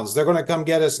compounds. They're going to come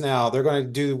get us now. They're going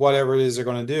to do whatever it is they're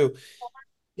going to do.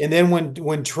 And then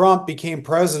when Trump became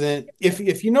president,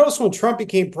 if you notice, when Trump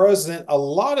became president, a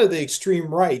lot of the extreme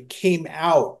right came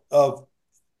out of,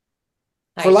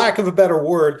 for lack of a better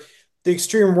word, the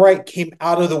extreme right came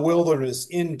out of the wilderness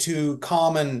into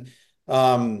common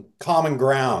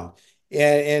ground.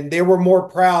 And they were more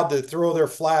proud to throw their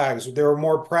flags. They were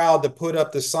more proud to put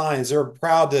up the signs. They were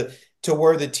proud to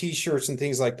wear the T-shirts and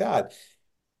things like that.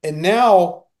 And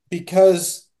now,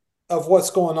 because of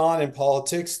what's going on in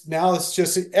politics, now it's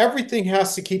just everything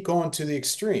has to keep going to the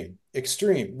extreme.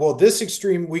 Well, this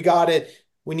extreme, we got it.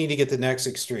 We need to get the next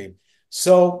extreme.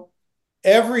 So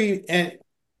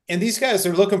and these guys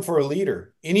are looking for a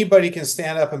leader. Anybody can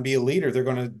stand up and be a leader. They're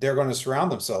going to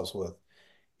surround themselves with.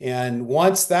 And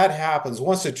once that happens,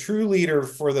 once a true leader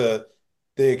for the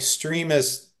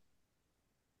extremist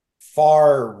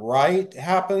far right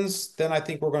happens, then I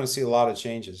think we're going to see a lot of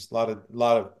changes, a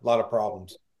lot of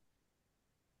problems.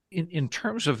 In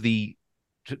terms of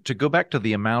to go back to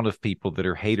the amount of people that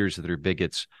are haters, that are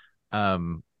bigots,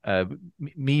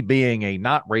 me being a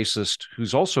not racist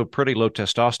who's also pretty low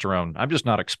testosterone, I'm just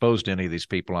not exposed to any of these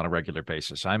people on a regular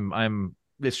basis.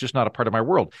 It's just not a part of my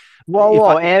world.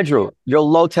 Whoa, Andrew, you're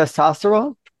low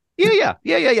testosterone?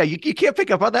 Yeah. You can't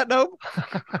pick up on that, no?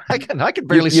 I can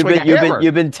barely swing a hammer.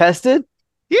 You've been tested?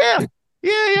 Yeah.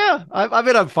 I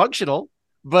mean, I'm functional,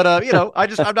 but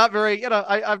I'm not very,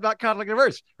 I'm not conflict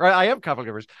averse, right? I am conflict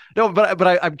averse. No, but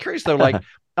I'm curious though. Like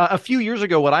a few years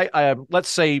ago, when I let's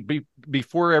say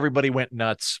before everybody went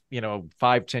nuts,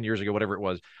 5-10 years ago, whatever it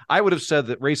was, I would have said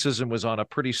that racism was on a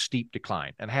pretty steep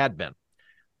decline and had been.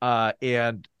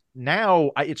 And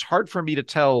now it's hard for me to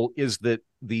tell, is that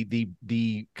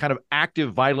the kind of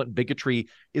active violent bigotry,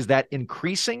 is that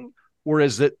increasing, or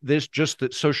is it this just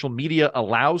that social media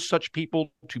allows such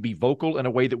people to be vocal in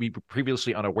a way that we were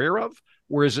previously unaware of?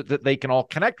 Or is it that they can all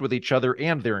connect with each other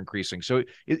and they're increasing? So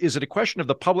is it a question of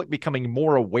the public becoming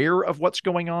more aware of what's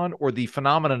going on, or the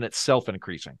phenomenon itself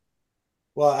increasing?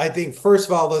 Well, I think first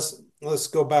of all, let's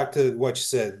go back to what you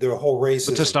said, the whole The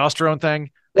racism. testosterone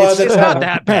thing? Well, it's not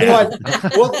that bad. You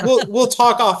know what? We'll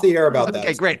talk off the air about that.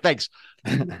 Okay, great. Thanks.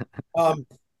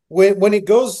 When it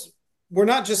goes, we're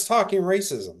not just talking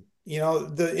racism.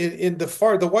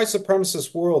 The white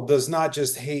supremacist world does not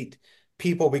just hate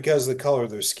people because of the color of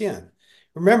their skin.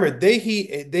 Remember, they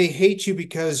hate you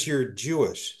because you're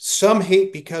Jewish. Some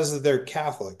hate because of they're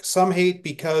Catholic. Some hate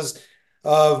because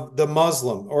of the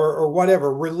Muslim or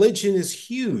whatever. Religion is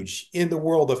huge in the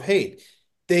world of hate.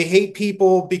 They hate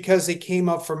people because they came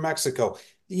up from Mexico.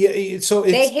 Yeah, so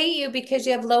they hate you because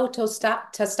you have low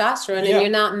testosterone and you're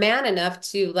not man enough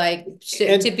to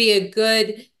to be a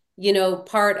good,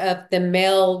 part of the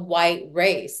male white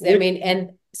race. I mean,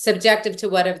 and subjective to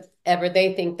whatever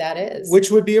they think that is.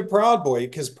 Which would be a Proud Boy,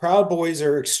 because Proud Boys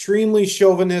are extremely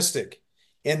chauvinistic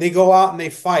and they go out and they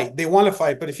fight. They want to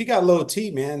fight, but if you got low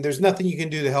T, man, there's nothing you can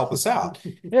do to help us out.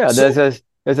 Yeah, there's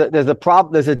a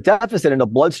problem. There's a deficit in the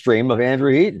bloodstream of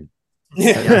Andrew Heaton.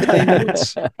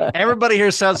 Everybody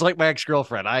here sounds like my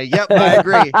ex-girlfriend. I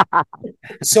agree.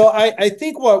 So I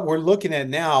think what we're looking at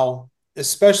now,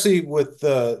 especially with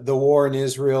the war in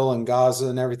Israel and Gaza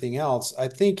and everything else, I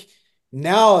think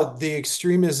now the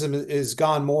extremism is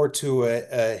gone more to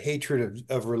a hatred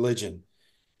of religion.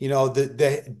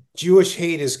 The Jewish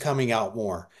hate is coming out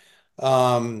more.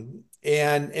 And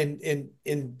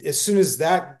as soon as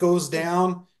that goes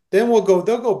down, then they'll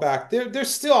go back. They're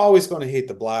still always going to hate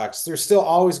the blacks. They're still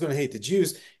always going to hate the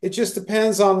Jews. It just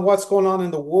depends on what's going on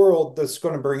in the world that's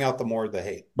going to bring out the more of the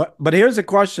hate. But here's a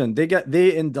question.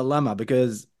 They in dilemma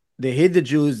because they hate the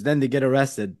Jews, then they get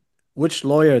arrested. Which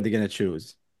lawyer are they going to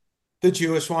choose? The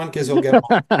Jewish one, because he'll get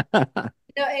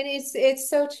No, and it's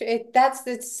so true.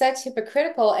 It's such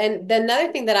hypocritical. And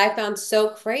another thing that I found so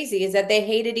crazy is that they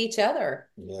hated each other.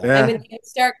 Yeah. I mean, they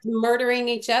start murdering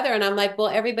each other, and I'm like, well,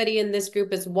 everybody in this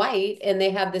group is white, and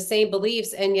they have the same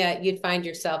beliefs, and yet you'd find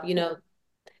yourself,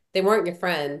 they weren't your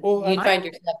friend. Well, you'd find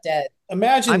yourself dead.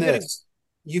 Imagine this.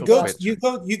 You go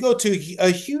to a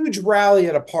huge rally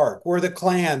at a park where the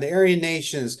Klan, the Aryan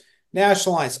Nations,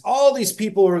 National Alliance, all these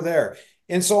people are there.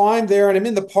 And so I'm there and I'm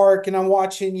in the park and I'm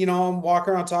watching, I'm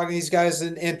walking around talking to these guys.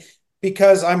 And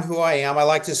because I'm who I am, I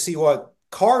like to see what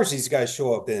cars these guys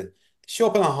show up in. They show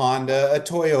up in a Honda, a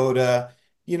Toyota.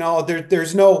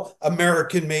 There's no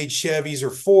American-made Chevys or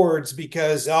Fords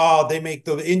because, they make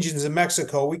the engines in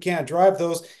Mexico. We can't drive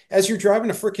those. As you're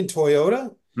driving a freaking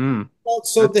Toyota. Well,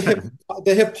 so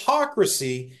the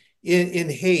hypocrisy in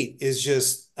hate is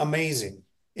just amazing.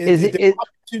 They're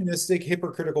opportunistic,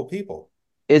 hypocritical people.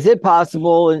 Is it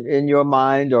possible in your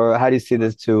mind, or how do you see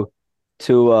this, to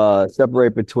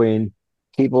separate between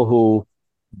people who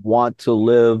want to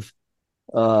live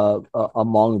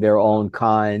among their own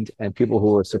kind and people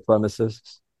who are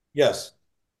supremacists? Yes.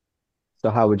 So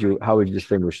how would you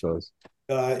distinguish those?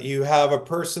 You have a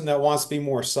person that wants to be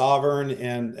more sovereign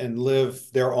and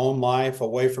live their own life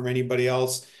away from anybody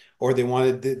else, or they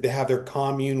wanted to have their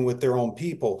commune with their own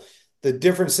people. The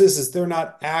difference is they're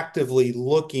not actively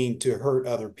looking to hurt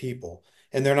other people,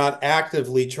 and they're not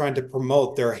actively trying to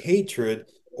promote their hatred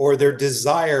or their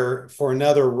desire for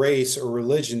another race or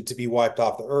religion to be wiped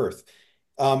off the earth.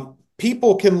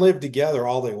 People can live together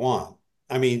all they want.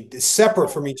 I mean, separate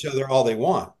from each other all they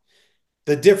want.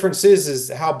 The difference is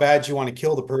how bad you want to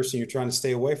kill the person you're trying to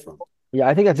stay away from. Yeah,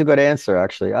 I think that's a good answer,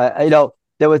 actually.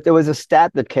 There was a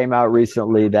stat that came out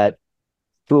recently that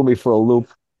threw me for a loop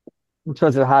in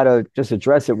terms of how to just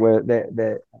address it, where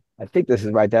I think this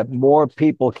is right, that more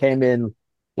people came in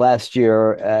last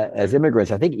year as immigrants,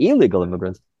 I think illegal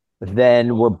immigrants,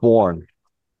 than were born.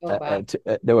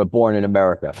 They were born in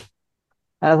America.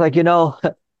 And I was like,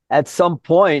 at some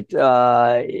point,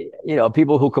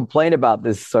 people who complain about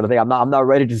this sort of thing, I'm not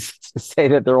ready to say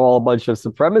that they're all a bunch of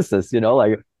supremacists,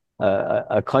 like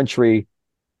a country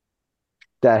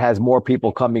that has more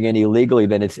people coming in illegally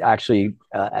than it's actually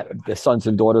the sons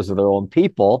and daughters of their own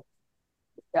people.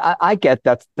 I get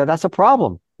that's a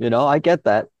problem. I get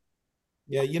that.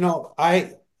 Yeah,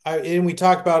 and we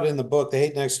talk about it in the book, The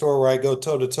Hate Next Door, where I go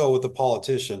toe to toe with the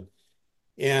politician.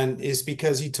 And it's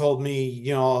because he told me,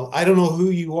 I don't know who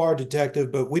you are,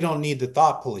 detective, but we don't need the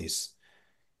thought police.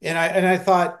 And I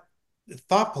thought,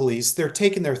 thought police, they're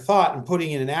taking their thought and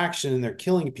putting it in action and they're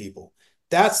killing people.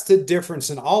 That's the difference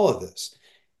in all of this.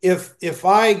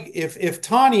 If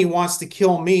Tani wants to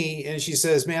kill me and she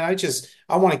says, man,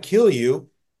 I want to kill you,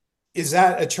 is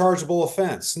that a chargeable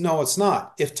offense? No, it's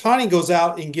not. If Tani goes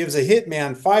out and gives a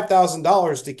hitman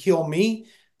 $5,000 to kill me,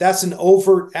 that's an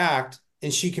overt act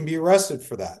and she can be arrested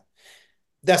for that.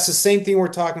 That's the same thing we're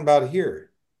talking about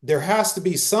here. There has to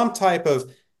be some type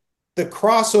of the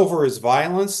crossover is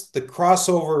violence. The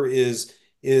crossover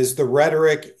is the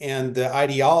rhetoric and the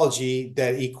ideology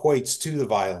that equates to the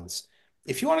violence.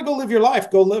 If you want to go live your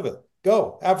life, go live it.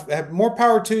 Go have more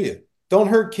power to you. Don't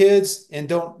hurt kids and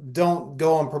don't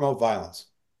go and promote violence.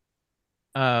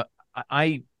 Uh,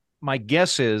 I my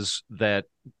guess is that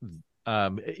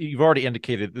you've already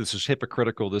indicated this is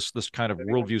hypocritical. This kind of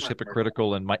worldview is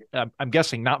hypocritical, and I'm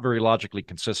guessing not very logically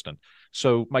consistent.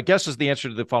 So my guess is the answer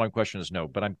to the following question is no.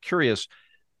 But I'm curious: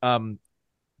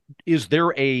 is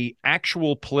there a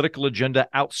actual political agenda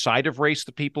outside of race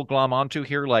that people glom onto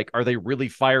here? Like, are they really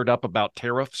fired up about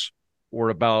tariffs or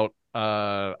about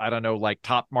I don't know, like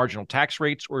top marginal tax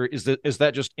rates, or is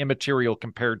that just immaterial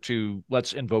compared to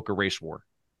let's invoke a race war?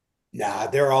 Nah,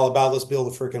 they're all about let's build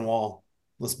a freaking wall.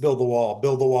 Let's build the wall,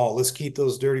 build the wall. Let's keep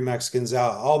those dirty Mexicans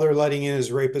out. All they're letting in is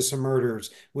rapists and murderers.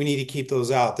 We need to keep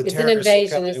those out. The It's an terrorists are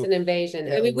invasion. It's coming. an invasion.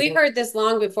 Yeah, I mean, we've heard this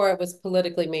long before it was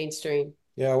politically mainstream.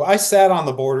 yeah, well, I sat on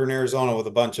the border in Arizona with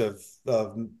a bunch of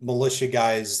militia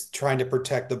guys trying to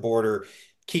protect the border,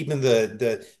 keeping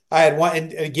the. I had one,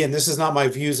 and again, this is not my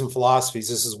views and philosophies.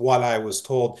 This is what I was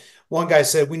told. One guy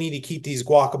said we need to keep these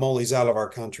guacamoles out of our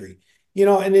country,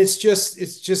 and it's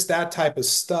just that type of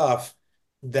stuff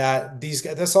that these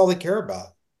guys. That's all they care about.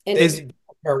 And They don't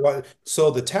care what.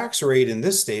 So the tax rate in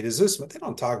this state is this, but they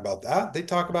don't talk about that. They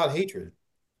talk about hatred.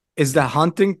 Is the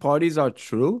hunting parties are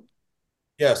true?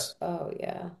 Yes, oh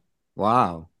yeah.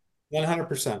 Wow.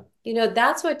 100%.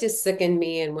 That's what just sickened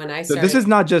me. And when I So this started, is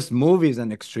not just movies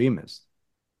and extremists.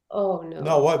 oh No,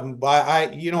 no.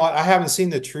 what you know what? I haven't seen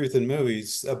the truth in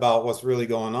movies about what's really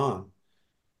going on.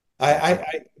 I, I,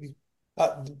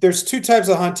 Gotcha. there's two types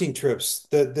of hunting trips.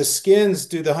 The skins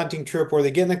do the hunting trip where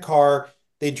they get in the car,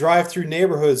 they drive through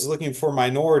neighborhoods looking for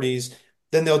minorities,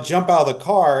 then they'll jump out of the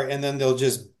car and then they'll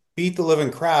just beat the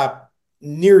living crap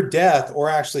near death or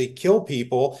actually kill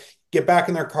people, get back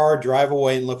in their car, drive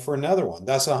away and look for another one.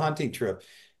 That's a hunting trip.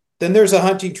 Then there's a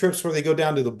hunting trips where they go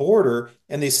down to the border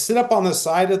and they sit up on the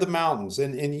side of the mountains.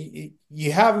 And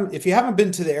you haven't, if you haven't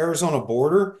been to the Arizona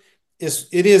border,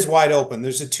 it is wide open.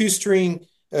 There's a two strand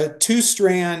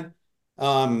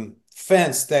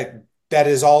fence that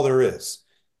is all there is.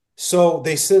 So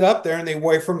they sit up there and they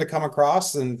wait for them to come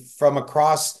across, and from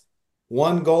across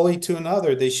one gully to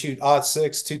another, they shoot odd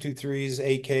six, 223s,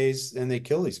 AKs, and they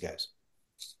kill these guys.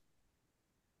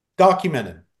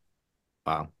 Documented.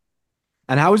 Wow.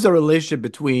 And how is the relationship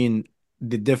between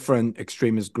the different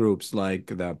extremist groups like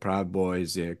the Proud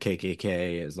Boys,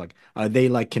 KKK? Is like, are they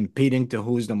like competing to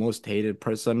who's the most hated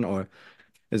person, or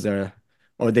is there,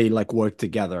 or they like work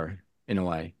together in a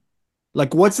way?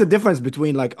 Like, what's the difference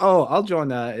between like, oh, I'll join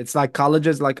that? It's like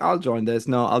colleges, like, I'll join this.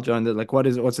 No, I'll join that. Like,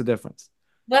 what's the difference?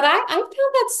 But I found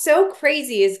that so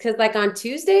crazy is because like on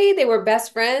Tuesday they were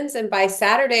best friends, and by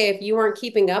Saturday, if you weren't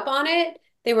keeping up on it,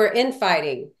 they were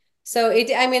infighting. So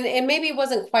I mean, it maybe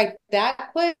wasn't quite that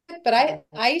quick, but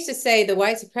I used to say the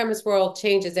white supremacist world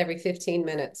changes every 15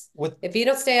 minutes. With If you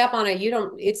don't stay up on it, you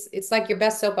don't, it's like your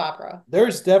best soap opera.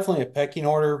 There's definitely a pecking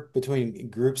order between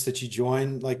groups that you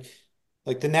join. Like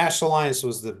the National Alliance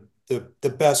was the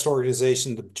best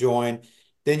organization to join.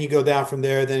 Then you go down from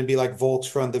there, then it'd be like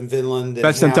Volksfront and Vinland and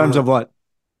Best in terms of Hammer. what?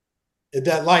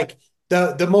 That like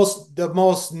the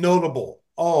most notable.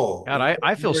 Oh, God,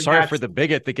 I feel you're sorry for not the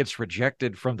bigot that gets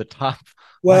rejected from the top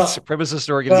white well, supremacist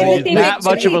well, organization. Timothy That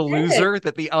much of a McVeigh did. loser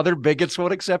that the other bigots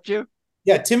won't accept you?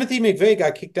 yeah, Timothy McVeigh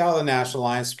got kicked out of the National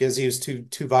Alliance because he was too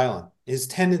violent. His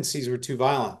tendencies were too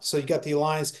violent. So you got the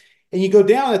alliance, and you go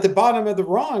down at the bottom of the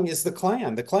rung is the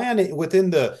Klan. The Klan within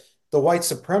the white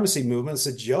supremacy movement is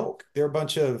a joke. They're a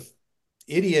bunch of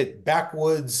idiot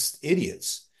backwoods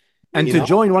idiots. And You to know,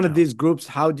 join one of these groups,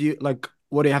 how do you like?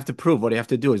 What do you have to prove? What do you have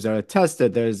to do? Is there a test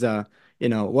that there's a,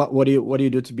 what do you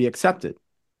do to be accepted?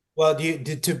 well,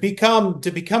 to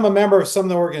become a member of some of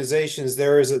the organizations,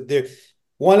 there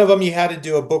one of them you had to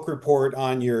do a book report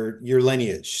on your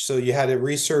lineage. So you had to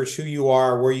research who you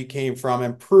are, where you came from,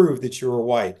 and prove that you were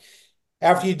white.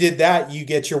 After you did that, you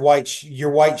get your white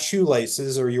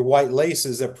shoelaces or your white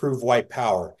laces that prove white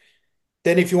power.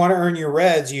 Then if you want to earn your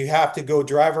reds, you have to go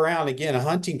drive around again, a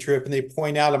hunting trip, and they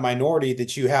point out a minority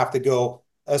that you have to go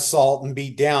assault and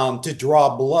beat down to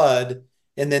draw blood,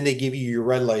 and then they give you your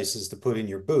red laces to put in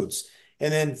your boots.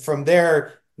 And then from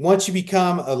there, once you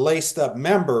become a laced up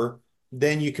member,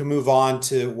 then you can move on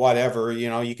to whatever,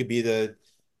 you could be the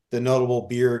notable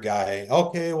beer guy.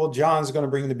 Okay, well, John's going to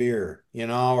bring the beer,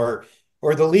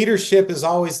 or the leadership is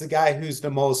always the guy who's the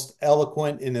most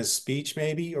eloquent in his speech,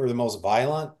 maybe, or the most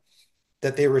violent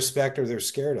that they respect or they're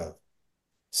scared of.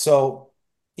 So,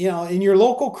 in your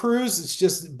local crews, it's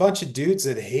just a bunch of dudes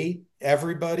that hate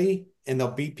everybody and they'll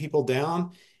beat people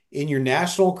down. In your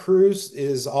national crews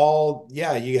is all,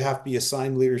 yeah, you have to be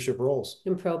assigned leadership roles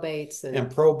And probates and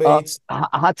and probates.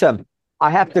 Hatem,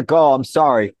 I have to go. I'm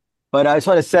sorry. But I just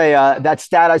want to say that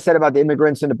stat I said about the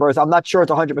immigrants and the births, I'm not sure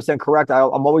it's 100% correct.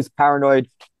 I'm always paranoid.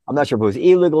 I'm not sure if it was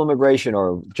illegal immigration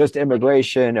or just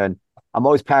immigration. And I'm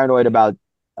always paranoid about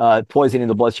poisoning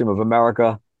the bloodstream of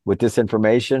America with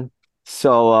disinformation.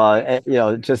 So,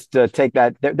 just take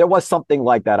that. There was something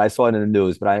like that. I saw it in the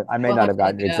news, but I may we'll not have have to look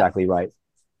gotten it it up. exactly right.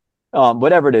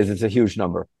 Whatever it is, it's a huge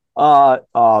number. But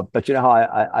you know how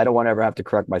I don't want to ever have to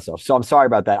correct myself. So I'm sorry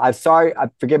about that. I'm sorry.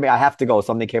 Forgive me. I have to go.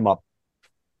 Something came up.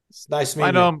 It's nice I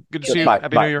meeting know. you. Good to see you. Bye,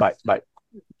 Happy New bye, Year. bye, bye.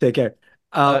 Take care.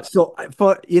 Uh, So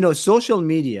for social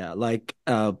media like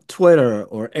Twitter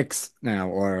or X now,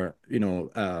 or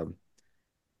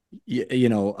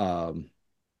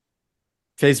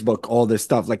Facebook, all this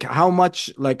stuff. Like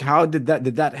how did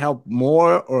that help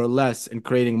more or less in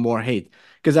creating more hate?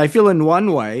 Because I feel in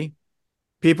one way,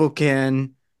 people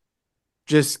can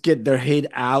just get their hate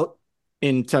out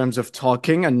in terms of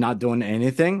talking and not doing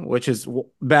anything, which is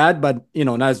bad, but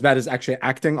not as bad as actually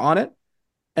acting on it.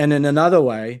 And in another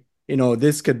way,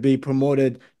 this could be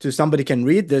promoted to somebody can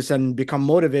read this and become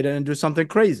motivated and do something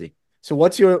crazy. So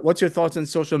what's your thoughts on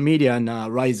social media and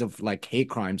rise of like hate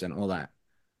crimes and all that?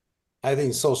 I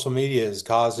think social media is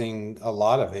causing a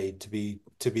lot of hate to be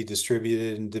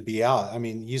distributed and to be out. I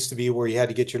mean, it used to be where you had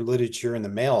to get your literature in the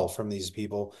mail from these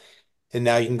people, and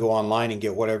now you can go online and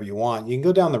get whatever you want. You can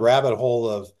go down the rabbit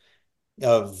hole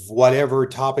of whatever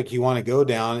topic you want to go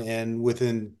down, and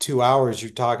within 2 hours, you're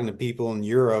talking to people in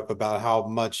Europe about how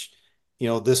much,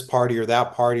 this party or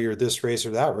that party or this race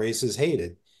or that race is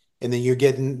hated, and then you're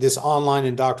getting this online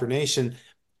indoctrination.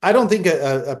 I don't think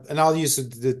and I'll use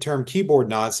the term keyboard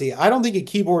Nazi. I don't think a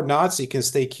keyboard Nazi can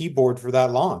stay keyboard for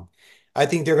that long. I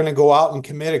think they're going to go out and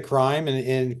commit a crime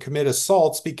and commit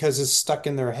assaults because it's stuck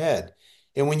in their head.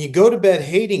 And when you go to bed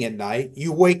hating at night,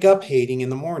 you wake up hating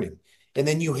in the morning. And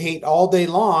then you hate all day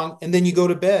long, and then you go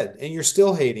to bed and you're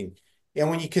still hating. And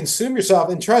when you consume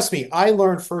yourself, and trust me, I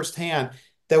learned firsthand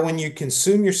that when you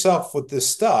consume yourself with this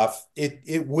stuff,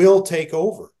 it will take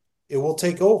over. It will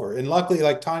take over. And luckily,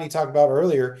 like Tani talked about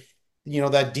earlier,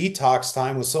 that detox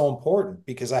time was so important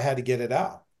because I had to get it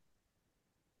out.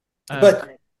 um,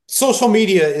 But social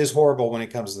media is horrible when it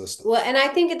comes to this stuff. Well, and I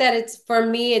think that for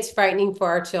me, it's frightening for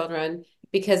our children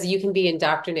because you can be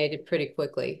indoctrinated pretty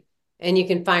quickly and you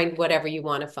can find whatever you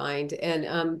want to find.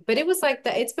 And but it was like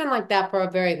that. It's been like that for a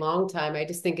very long time. I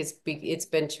just think it's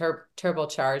been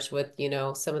turbocharged with,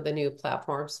 some of the new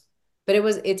platforms. But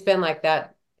it's been like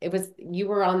that. You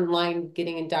were online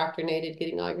getting indoctrinated,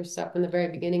 getting all your stuff from the very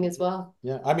beginning as well.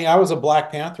 Yeah. I mean, I was a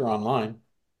Black Panther online.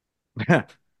 I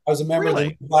was a member of the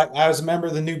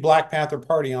Really? new Black Panther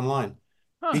Party online.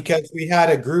 Huh. Because we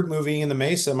had a group moving in the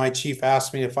Mesa, my chief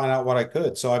asked me to find out what I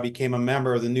could. So I became a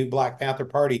member of the new Black Panther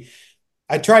Party.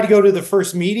 I tried to go to the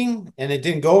first meeting and it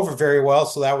didn't go over very well.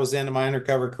 So that was the end of my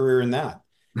undercover career in that.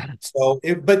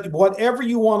 But whatever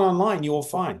you want online, you will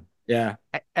find. Yeah.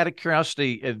 Out of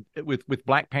curiosity, with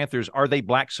Black Panthers, are they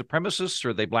black supremacists or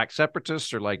are they black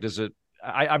separatists, or like does it?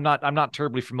 I'm not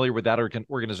terribly familiar with that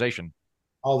organization.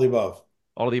 All the above.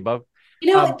 All of the above.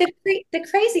 The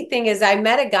crazy thing is I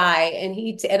met a guy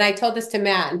and I told this to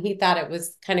Matt and he thought it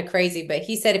was kind of crazy, but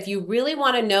he said, if you really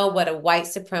want to know what a white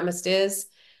supremacist is,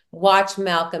 watch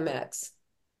Malcolm X.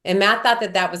 And Matt thought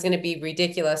that was going to be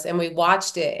ridiculous. And we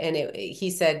watched it and he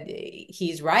said,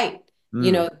 he's right.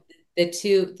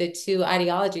 The two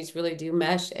ideologies really do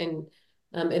mesh and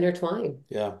intertwine.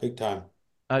 Yeah, big time.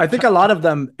 I think a lot of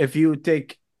them, if you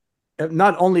take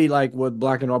not only like with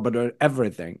black and white, but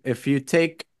everything, if you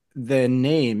take the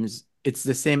names, it's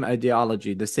the same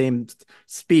ideology, the same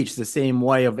speech, the same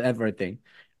way of everything.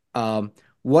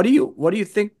 What do you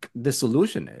think the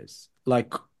solution is?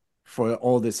 Like for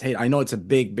all this hate? I know it's a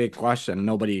big, big question.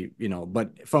 Nobody,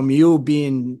 but from you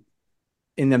being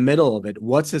in the middle of it,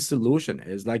 what's the solution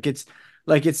is? Like it's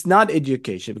not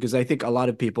education, because I think a lot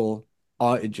of people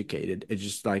are educated. It's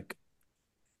just like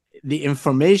the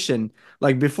information,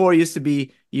 like before it used to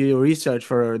be you research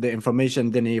for the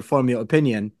information, then you form your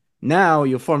opinion. Now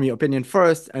you form your opinion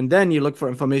first, and then you look for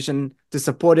information to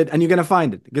support it, and you're gonna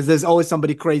find it because there's always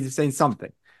somebody crazy saying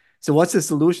something. So what's the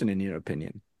solution in your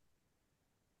opinion?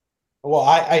 Well,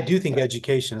 I do think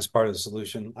education is part of the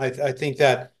solution. I think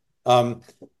that um,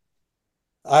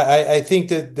 I think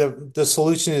that the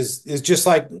solution is just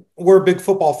like we're a big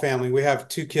football family. We have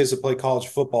two kids that play college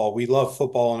football. We love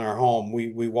football in our home.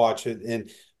 We watch it, and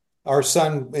our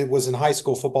son it was in high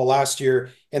school football last year,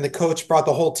 and the coach brought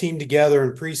the whole team together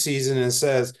in preseason and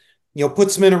says,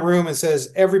 puts them in a room and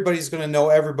says everybody's going to know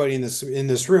everybody in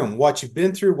this room, what you've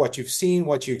been through, what you've seen,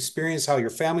 what you experienced, how your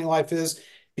family life is,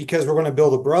 because we're going to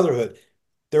build a brotherhood.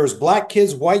 There's black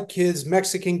kids, white kids,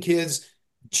 Mexican kids,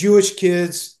 Jewish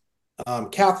kids,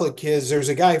 Catholic kids. There's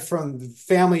a guy from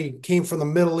family came from the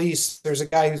Middle East. There's a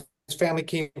guy whose family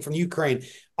came from Ukraine.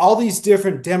 All these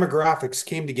different demographics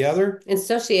came together. And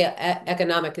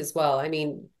socioeconomic as well. I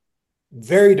mean,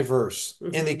 very diverse.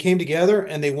 Mm-hmm. And they came together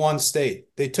and they won state.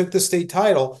 They took the state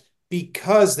title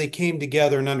because they came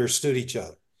together and understood each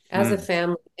other. As a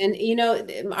family. And,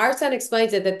 our son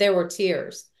explains it that there were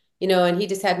tears, and he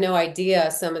just had no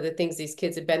idea some of the things these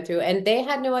kids had been through. And they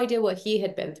had no idea what he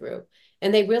had been through.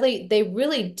 And they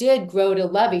really did grow to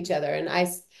love each other. And I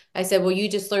said, well, you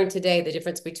just learned today the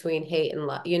difference between hate and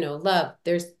love, love.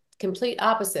 There's complete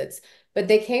opposites, but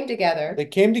they came together. They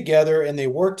came together and they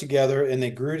worked together and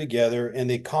they grew together and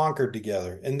they conquered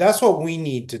together. And that's what we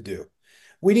need to do.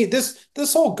 We need this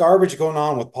whole garbage going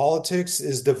on with politics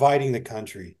is dividing the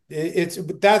country. It's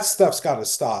that stuff's got to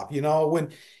stop. When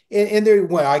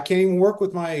I can't even work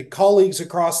with my colleagues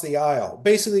across the aisle.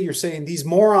 Basically, you're saying these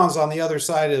morons on the other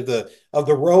side of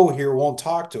the row here won't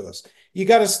talk to us. You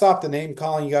got to stop the name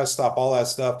calling. You got to stop all that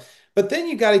stuff. But then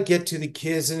you got to get to the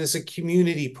kids, and it's a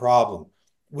community problem.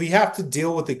 We have to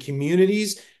deal with the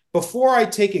communities before I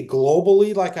take it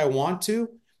globally like I want to.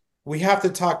 We have to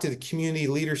talk to the community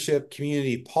leadership,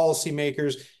 community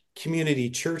policymakers, community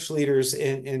church leaders,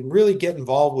 and really get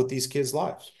involved with these kids'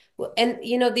 lives. Well, and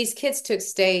these kids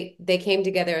they came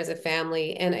together as a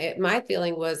family. And my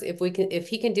feeling was if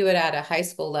he can do it at a high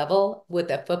school level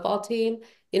with a football team,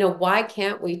 why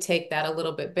can't we take that a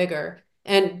little bit bigger?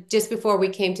 And just before we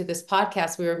came to this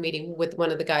podcast, we were meeting with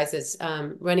one of the guys that's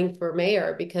running for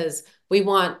mayor because we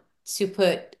want to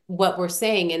put what we're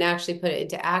saying and actually put it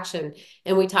into action.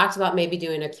 And we talked about maybe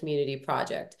doing a community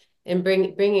project and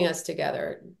bringing us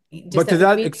together. But to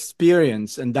that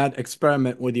experience and that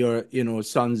experiment with your,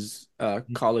 son's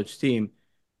college team,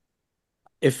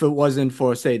 if it wasn't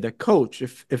for, say, the coach,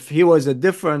 if he was a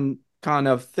different kind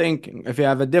of thinking, if you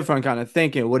have a different kind of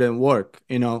thinking, it wouldn't work,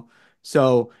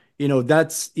 So,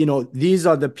 that's, these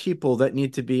are the people that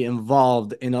need to be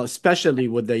involved, especially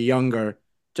with the younger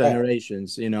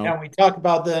generations, And we talk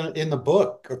about them in the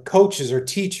book, or coaches or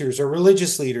teachers or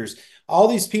religious leaders. All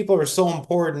these people are so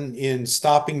important in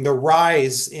stopping the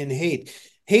rise in hate.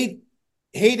 Hate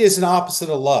is an opposite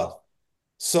of love.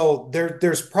 So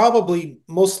there's probably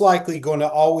most likely going to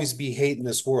always be hate in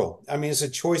this world. I mean, it's a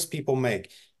choice people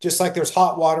make. Just like there's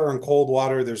hot water and cold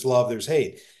water, there's love, there's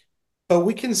hate. But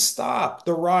we can stop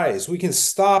the rise. We can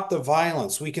stop the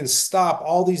violence. We can stop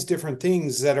all these different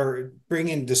things that are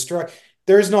bringing destruction.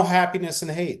 There's no happiness in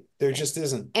hate. There just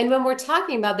isn't. And when we're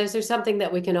talking about this, there's something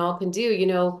that we can all can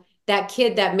do. That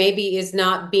kid that maybe is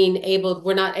not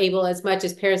we're not able as much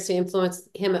as parents to influence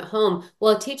him at home.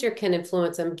 Well, a teacher can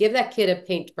influence him. Give that kid a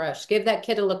paintbrush. Give that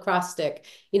kid a lacrosse stick.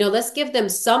 Let's give them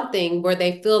something where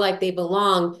they feel like they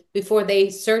belong before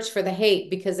they search for the hate,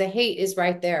 because the hate is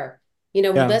right there.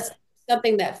 Let's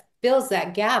something that fills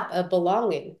that gap of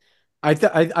belonging. I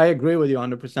agree with you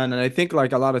 100%. And I think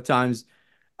like a lot of times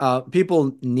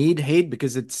people need hate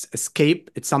because it's escape.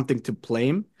 It's something to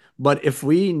blame. But if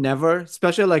we never,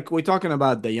 especially like we're talking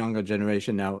about the younger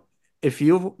generation now, if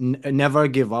you never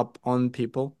give up on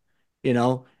people,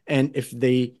 and if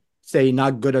they say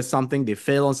not good at something, they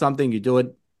fail on something, you do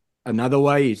it another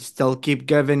way, you still keep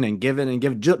giving and giving and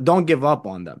give. Don't give up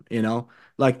on them,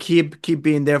 like keep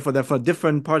being there for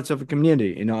different parts of the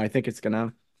community. I think it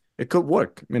could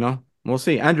work, we'll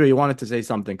see. Andrew, you wanted to say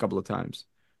something a couple of times.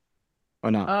 Or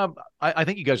not? I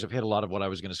think you guys have hit a lot of what I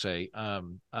was going to say.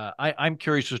 I'm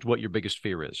curious as to what your biggest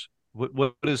fear is.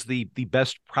 What is the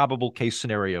best probable case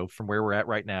scenario from where we're at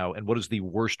right now, and what is the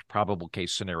worst probable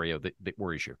case scenario that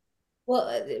worries you?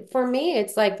 Well, for me,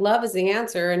 it's like love is the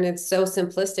answer, and it's so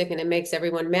simplistic and it makes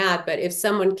everyone mad. But if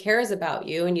someone cares about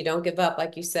you and you don't give up,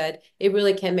 like you said, it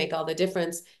really can make all the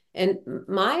difference. And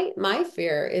my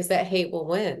fear is that hate will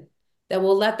win, that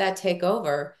we'll let that take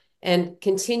over. and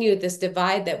continue this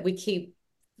divide that we keep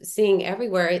seeing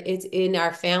everywhere. It's in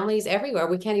our families everywhere.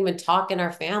 We can't even talk in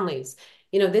our families.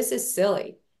 This is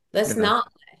silly. Let's Yeah. not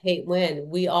let hate win.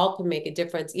 We all can make a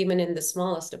difference, even in the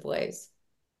smallest of ways.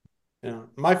 Yeah.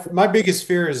 My biggest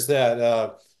fear is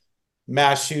that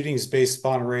mass shootings based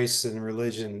upon race and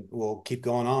religion will keep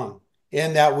going on,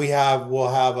 and that we'll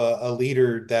have a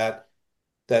leader that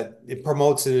it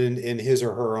promotes it in his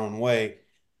or her own way.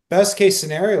 Best case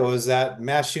scenario is that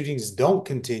mass shootings don't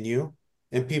continue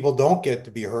and people don't get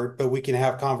to be hurt, but we can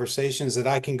have conversations that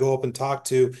I can go up and talk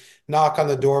to, knock on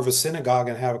the door of a synagogue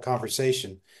and have a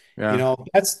conversation. Yeah.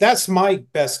 That's my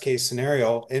best case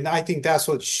scenario. And I think that's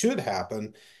what should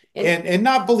happen. And And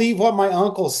not believe what my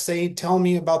uncles say, tell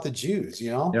me about the Jews.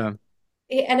 Yeah.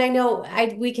 And I know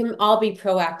we can all be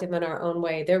proactive in our own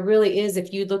way. There really is.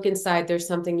 If you look inside, there's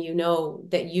something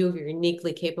that you're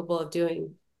uniquely capable of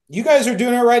doing. You guys are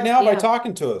doing it right now by Yeah.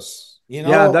 talking to us.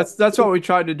 Yeah, that's what we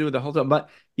tried to do the whole time. But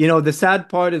the sad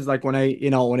part is like when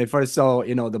I first saw,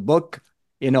 the book,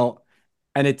 you know,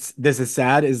 and this is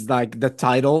sad, is like the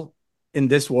title in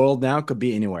this world now could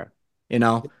be anywhere.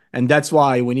 And that's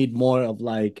why we need more of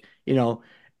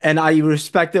and I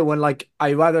respect it when like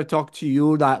I rather talk to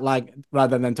you that like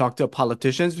rather than talk to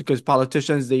politicians, because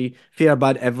politicians, they fear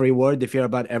about every word, they fear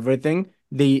about everything.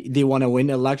 They want to win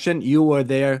election. You were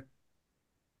there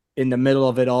in the middle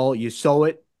of it all. You saw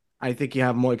it. I think you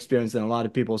have more experience than a lot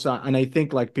of people. So, and I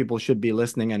think like people should be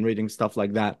listening and reading stuff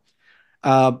like that.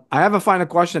 I have a final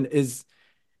question is,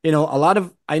 I know a lot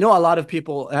of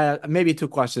people, maybe two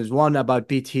questions, one about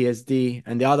PTSD,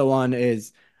 and the other one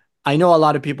is, I know a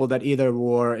lot of people that either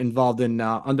were involved in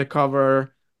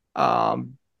undercover,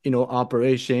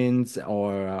 operations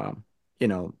or,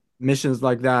 missions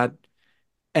like that,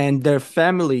 and their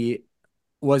family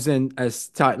wasn't as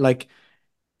tight, like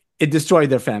it destroyed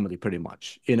their family pretty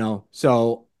much.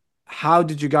 So how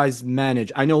did you guys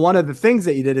manage? I know one of the things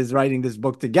that you did is writing this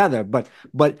book together, but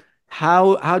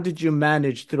how did you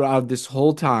manage throughout this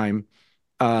whole time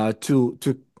to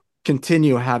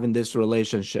continue having this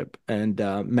relationship and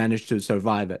manage to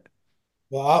survive it?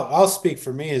 Well, I'll speak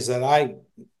for me is that I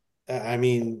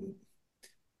mean,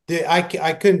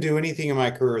 I couldn't do anything in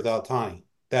my career without Tani.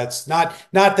 That's not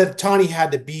that Tani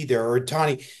had to be there or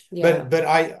Tani, Yeah. but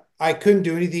I couldn't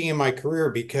do anything in my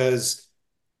career because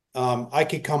I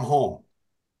could come home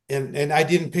and I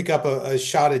didn't pick up a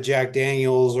shot of Jack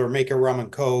Daniels or make a rum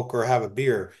and coke or have a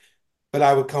beer, but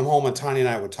I would come home and Tani and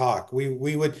I would talk.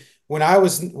 We would when I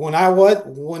was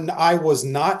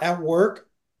not at work,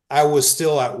 I was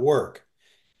still at work.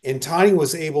 And Tani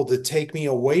was able to take me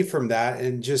away from that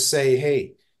and just say,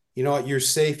 hey, you know what? You're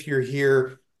safe. You're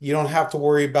here. You don't have to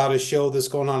worry about a show that's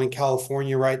going on in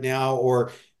California right now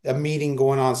or a meeting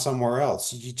going on somewhere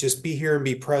else. You just be here and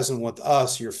be present with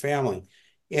us, your family.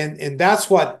 And that's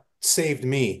what saved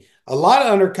me. A lot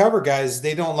of undercover guys,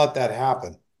 they don't let that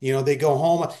happen. They go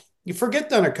home. You forget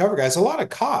the undercover guys. A lot of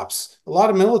cops, a lot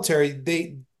of military,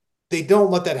 they don't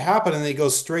let that happen and they go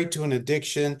straight to an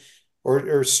addiction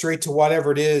or straight to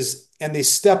whatever it is, and they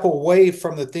step away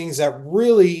from the things that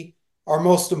really are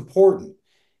most important.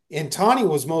 And Tani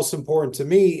was most important to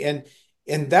me, and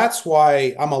that's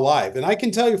why I'm alive. And I can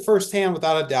tell you firsthand,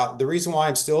 without a doubt, the reason why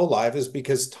I'm still alive is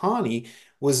because Tani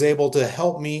was able to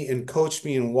help me and coach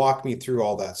me and walk me through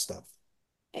all that stuff.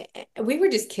 We were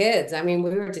just kids. I mean, we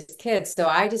were just kids. So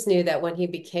I just knew that when he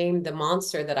became the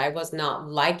monster, that I was not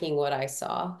liking what I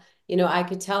saw. I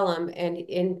could tell him,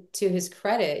 and to his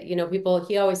credit,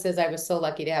 he always says I was so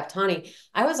lucky to have Tani.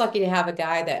 I was lucky to have a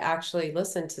guy that actually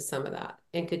listened to some of that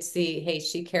and could see, hey,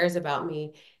 she cares about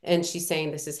me and she's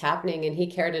saying this is happening. And he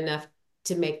cared enough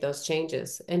to make those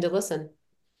changes and to listen.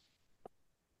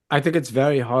 I think it's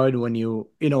very hard when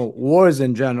wars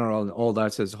in general and all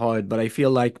that is hard, but I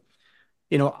feel like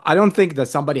I don't think that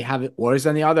somebody have it worse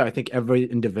than the other. I think every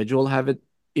individual have it,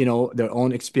 their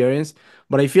own experience.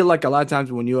 But I feel like a lot of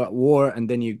times when you're at war and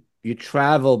then you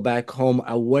travel back home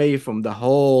away from the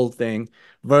whole thing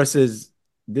versus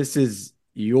this is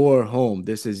your home,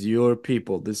 this is your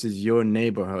people, this is your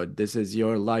neighborhood, this is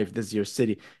your life, this is your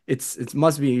city. It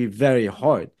must be very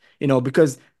hard,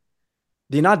 because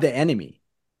they're not the enemy,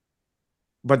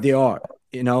 but they are,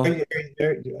 you Are know. you,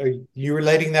 are you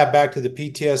relating that back to the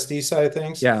PTSD side of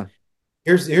things? Yeah.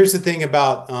 Here's the thing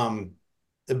about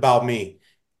me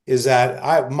is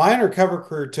that my undercover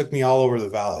career took me all over the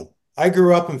valley. I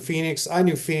grew up in Phoenix. I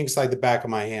knew Phoenix like the back of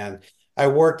my hand. I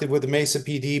worked with the Mesa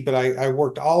PD, but I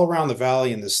worked all around the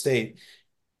valley in the state.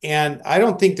 And I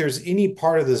don't think there's any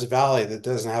part of this valley that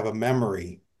doesn't have a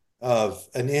memory of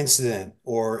an incident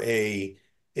or an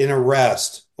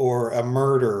arrest or a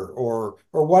murder or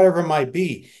whatever it might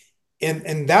be.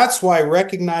 And that's why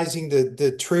recognizing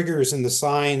the triggers and the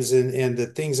signs and the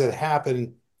things that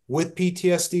happen with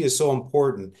PTSD is so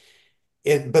important.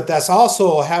 But that's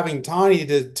also having Tani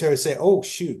to say, oh,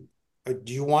 shoot,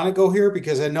 do you want to go here?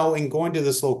 Because I know in going to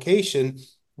this location,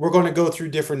 we're going to go through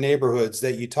different neighborhoods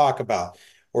that you talk about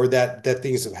or that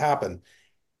things have happened.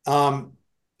 Um,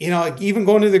 like even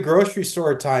going to the grocery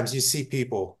store at times, you see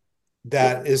people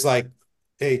that is like,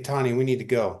 hey, Tani, we need to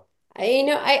go.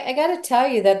 I got to tell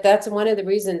you that that's one of the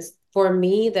reasons for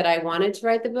me that I wanted to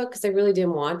write the book because I really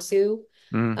didn't want to,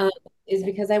 Mm. um, is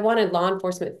because I wanted law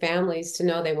enforcement families to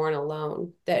know they weren't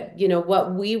alone. That,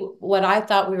 what I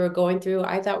thought we were going through,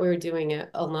 I thought we were doing it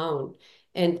alone.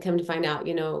 And come to find out,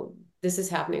 this is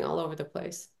happening all over the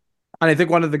place. And I think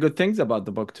one of the good things about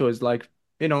the book too is like,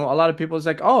 a lot of people is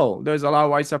like, oh, there's a lot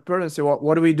of white supremacy.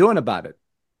 What are we doing about it?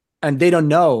 And they don't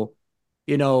know,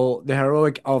 the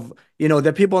heroic of,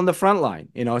 the people on the front line,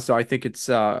 So I think it's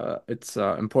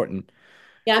important.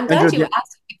 Yeah, I'm Andrew, glad you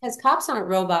asked because cops aren't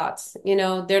robots.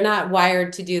 They're not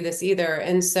wired to do this either.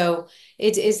 And so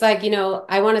it's like,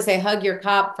 I want to say hug your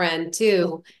cop friend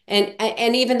too.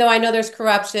 And even though I know there's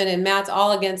corruption and Matt's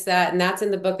all against that, and that's in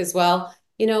the book as well,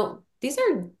 these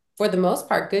are for the most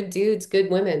part good dudes,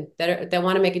 good women that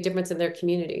want to make a difference in their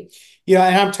community. Yeah,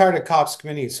 and I'm tired of cops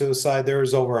committing suicide. There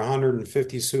was over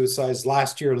 150 suicides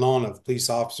last year alone of police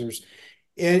officers.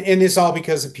 And it's all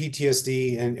because of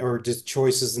PTSD and or just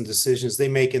choices and decisions they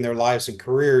make in their lives and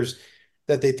careers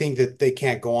that they think that they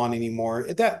can't go on anymore.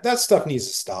 That stuff needs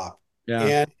to stop.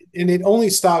 yeah, And it only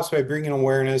stops by bringing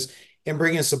awareness and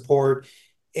bringing support.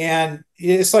 And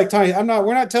it's like Tony,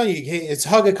 we're not telling you, hey, it's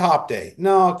hug a cop day.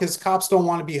 No, because cops don't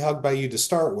want to be hugged by you to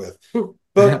start with.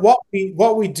 But what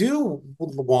we do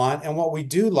want and what we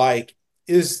do like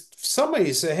is somebody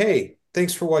to say, hey,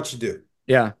 thanks for what you do.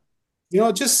 yeah,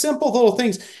 Just simple little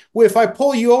things. If I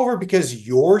pull you over because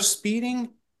you're speeding,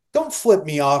 don't flip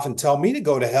me off and tell me to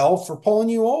go to hell for pulling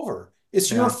you over. It's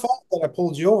your yeah. fault that I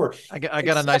pulled you over. I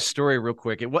got a nice story real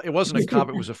quick. It wasn't a cop;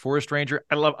 it was a forest ranger.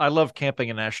 I love camping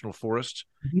in national forests,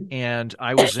 and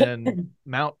I was in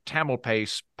Mount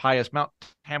Tamalpais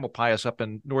up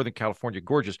in Northern California,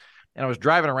 gorgeous. And I was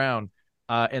driving around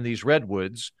in these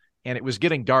redwoods, and it was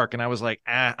getting dark, and I was like,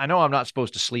 I know I'm not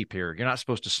supposed to sleep here. You're not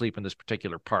supposed to sleep in this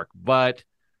particular park, but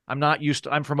I'm not used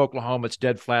to. I'm from Oklahoma. It's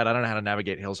dead flat. I don't know how to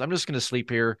navigate hills. I'm just going to sleep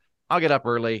here. I'll get up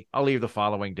early. I'll leave the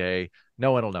following day.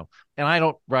 No one will know. And I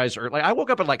don't rise early. Like I woke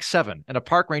up at like 7 and a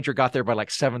park ranger got there by like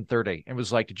 7:30 and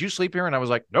was like, did you sleep here? And I was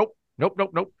like, nope, nope,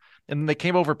 nope, nope. And then they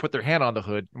came over, put their hand on the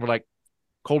hood and were like,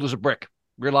 cold as a brick.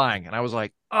 You're lying. And I was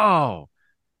like, oh,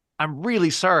 I'm really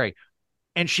sorry.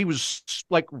 And she was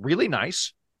like really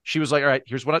nice. She was like, all right,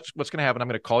 here's what's going to happen. I'm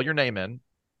going to call your name in.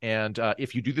 And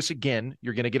if you do this again,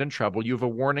 you're going to get in trouble. You have a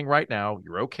warning right now.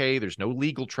 You're okay. There's no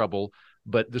legal trouble,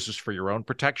 but this is for your own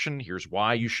protection. Here's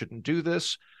why you shouldn't do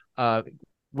this.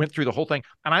 Went through the whole thing,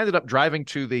 and I ended up driving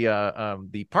to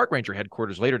the park ranger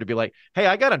headquarters later to be like, hey,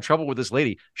 I got in trouble with this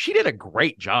lady. She did a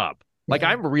great job. Like,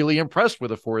 I'm really impressed with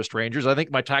the forest rangers. I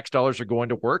think my tax dollars are going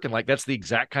to work. And like, that's the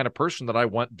exact kind of person that I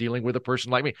want dealing with a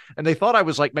person like me. And they thought I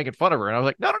was like making fun of her. And I was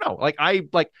like, no, no, no.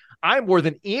 I more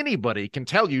than anybody can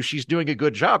tell you she's doing a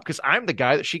good job because I'm the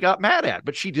guy that she got mad at,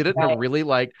 but she did it in a really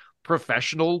like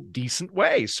professional, decent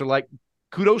way. So like,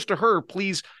 kudos to her.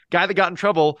 Please, guy that got in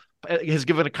trouble has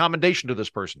given a commendation to this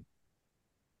person.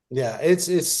 Yeah,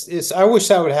 it's I wish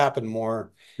that would happen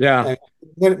more. Yeah.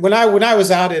 And when I was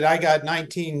out I got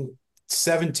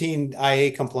 17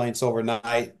 IA complaints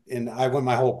overnight, and I went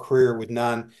my whole career with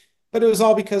none. But it was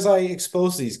all because I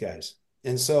exposed these guys.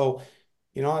 And so,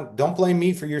 don't blame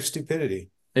me for your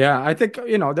stupidity. Yeah, I think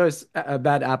there's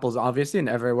bad apples obviously in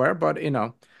everywhere, but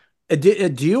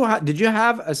did you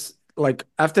have like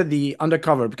after the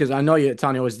undercover, because I know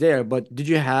Tanya was there, but did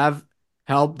you have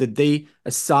help? Did they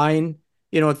assign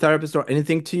a therapist or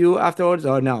anything to you afterwards,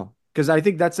 or no? Because I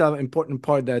think that's an important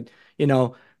part that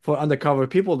for undercover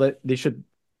people that they should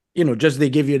just they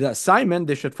give you the assignment,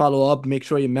 they should follow up, make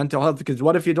sure your mental health. Because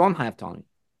what if you don't have Tony?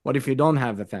 What if you don't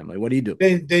have a family? What do you do?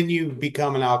 Then you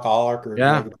become an alcoholic or a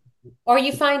Yeah. drug. Or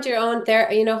you find your own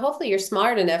therapy, hopefully you're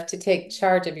smart enough to take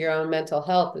charge of your own mental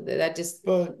health. That just,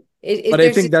 But But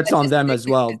I think that's on them as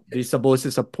well. They're supposed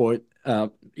to support,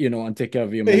 and take care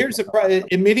of your But mental here's the problem: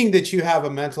 admitting that you have a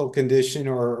mental condition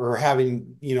or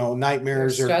having,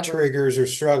 nightmares or triggers or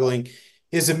struggling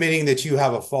is admitting that you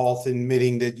have a fault,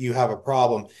 admitting that you have a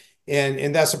problem.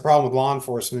 And that's the problem with law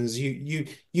enforcement is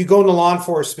you go into law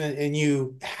enforcement and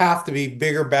you have to be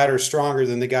bigger, better, stronger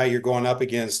than the guy you're going up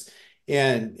against.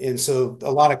 And so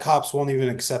a lot of cops won't even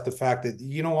accept the fact that,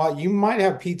 you know what, you might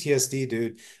have PTSD,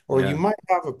 dude, or you Yeah. might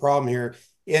have a problem here.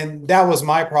 And that was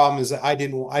my problem, is that I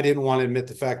didn't want to admit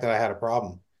the fact that I had a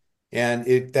problem.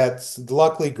 And that's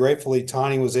luckily, gratefully,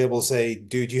 Tani was able to say,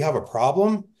 dude, you have a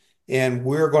problem and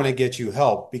we're going to get you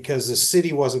help, because the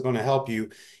city wasn't going to help you.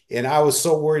 And I was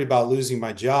so worried about losing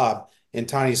my job. And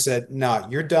Tani said, no,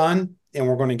 you're done and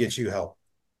we're going to get you help.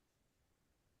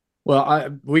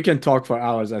 Well, we can talk for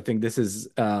hours. I think this is,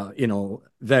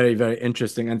 very, very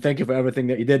interesting. And thank you for everything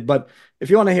that you did. But if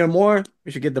you want to hear more,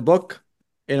 you should get the book,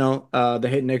 The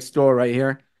Hate Next Door right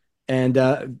here. And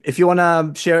if you want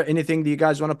to share anything that you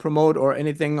guys want to promote or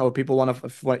anything, or people want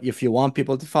to, if you want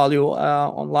people to follow you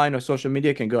online or social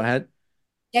media, can go ahead.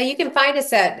 Yeah, you can find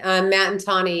us at Matt and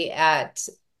Tawny at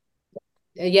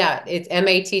it's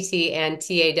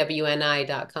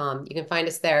MATTAWNI.com. You can find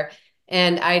us there.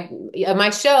 And my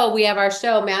show, we have our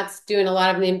show. Matt's doing a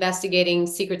lot of the investigating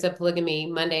secrets of polygamy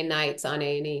Monday nights on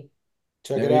A&E.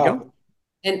 Check There it you out. go.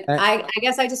 And I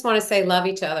guess I just want to say love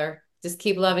each other. Just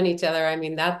keep loving each other. I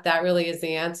mean, that really is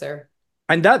the answer.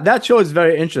 And that show is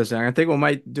very interesting. I think we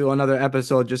might do another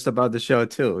episode just about the show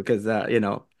too, because I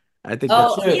think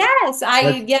Oh, that's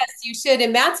yes, you should.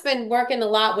 And Matt's been working a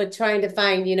lot with trying to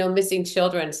find, missing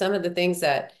children. Some of the things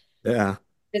that yeah,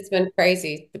 it's been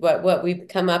crazy what we've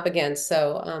come up against.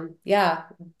 So yeah,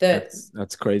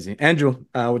 that's crazy. Andrew,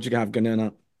 what you got going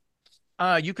on?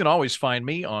 You can always find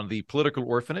me on the Political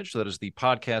Orphanage. That is the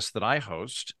podcast that I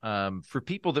host. For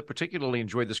people that particularly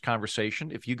enjoyed this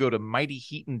conversation, if you go to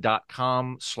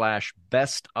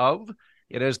mightyheaton.com/best of,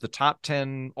 it has the top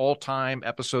 10 all-time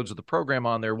episodes of the program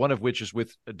on there, one of which is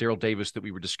with Daryl Davis that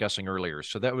we were discussing earlier.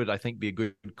 So that would, I think, be a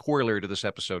good corollary to this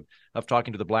episode of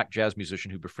talking to the black jazz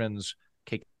musician who befriends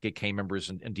KKK members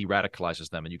and de-radicalizes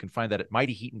them. And you can find that at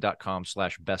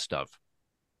mightyheaton.com/best of.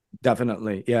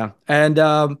 Definitely, yeah. And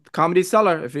Comedy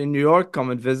Cellar, if you're in New York, come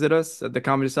and visit us at the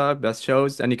Comedy Cellar, best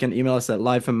shows. And you can email us at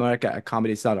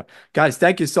liveamerica@Comedy Cellar. Guys,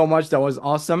 thank you so much. That was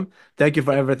awesome. Thank you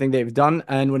for everything they've done.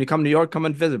 And when you come to New York, come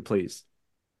and visit, please.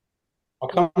 I'll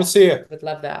come and see you. would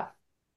love that.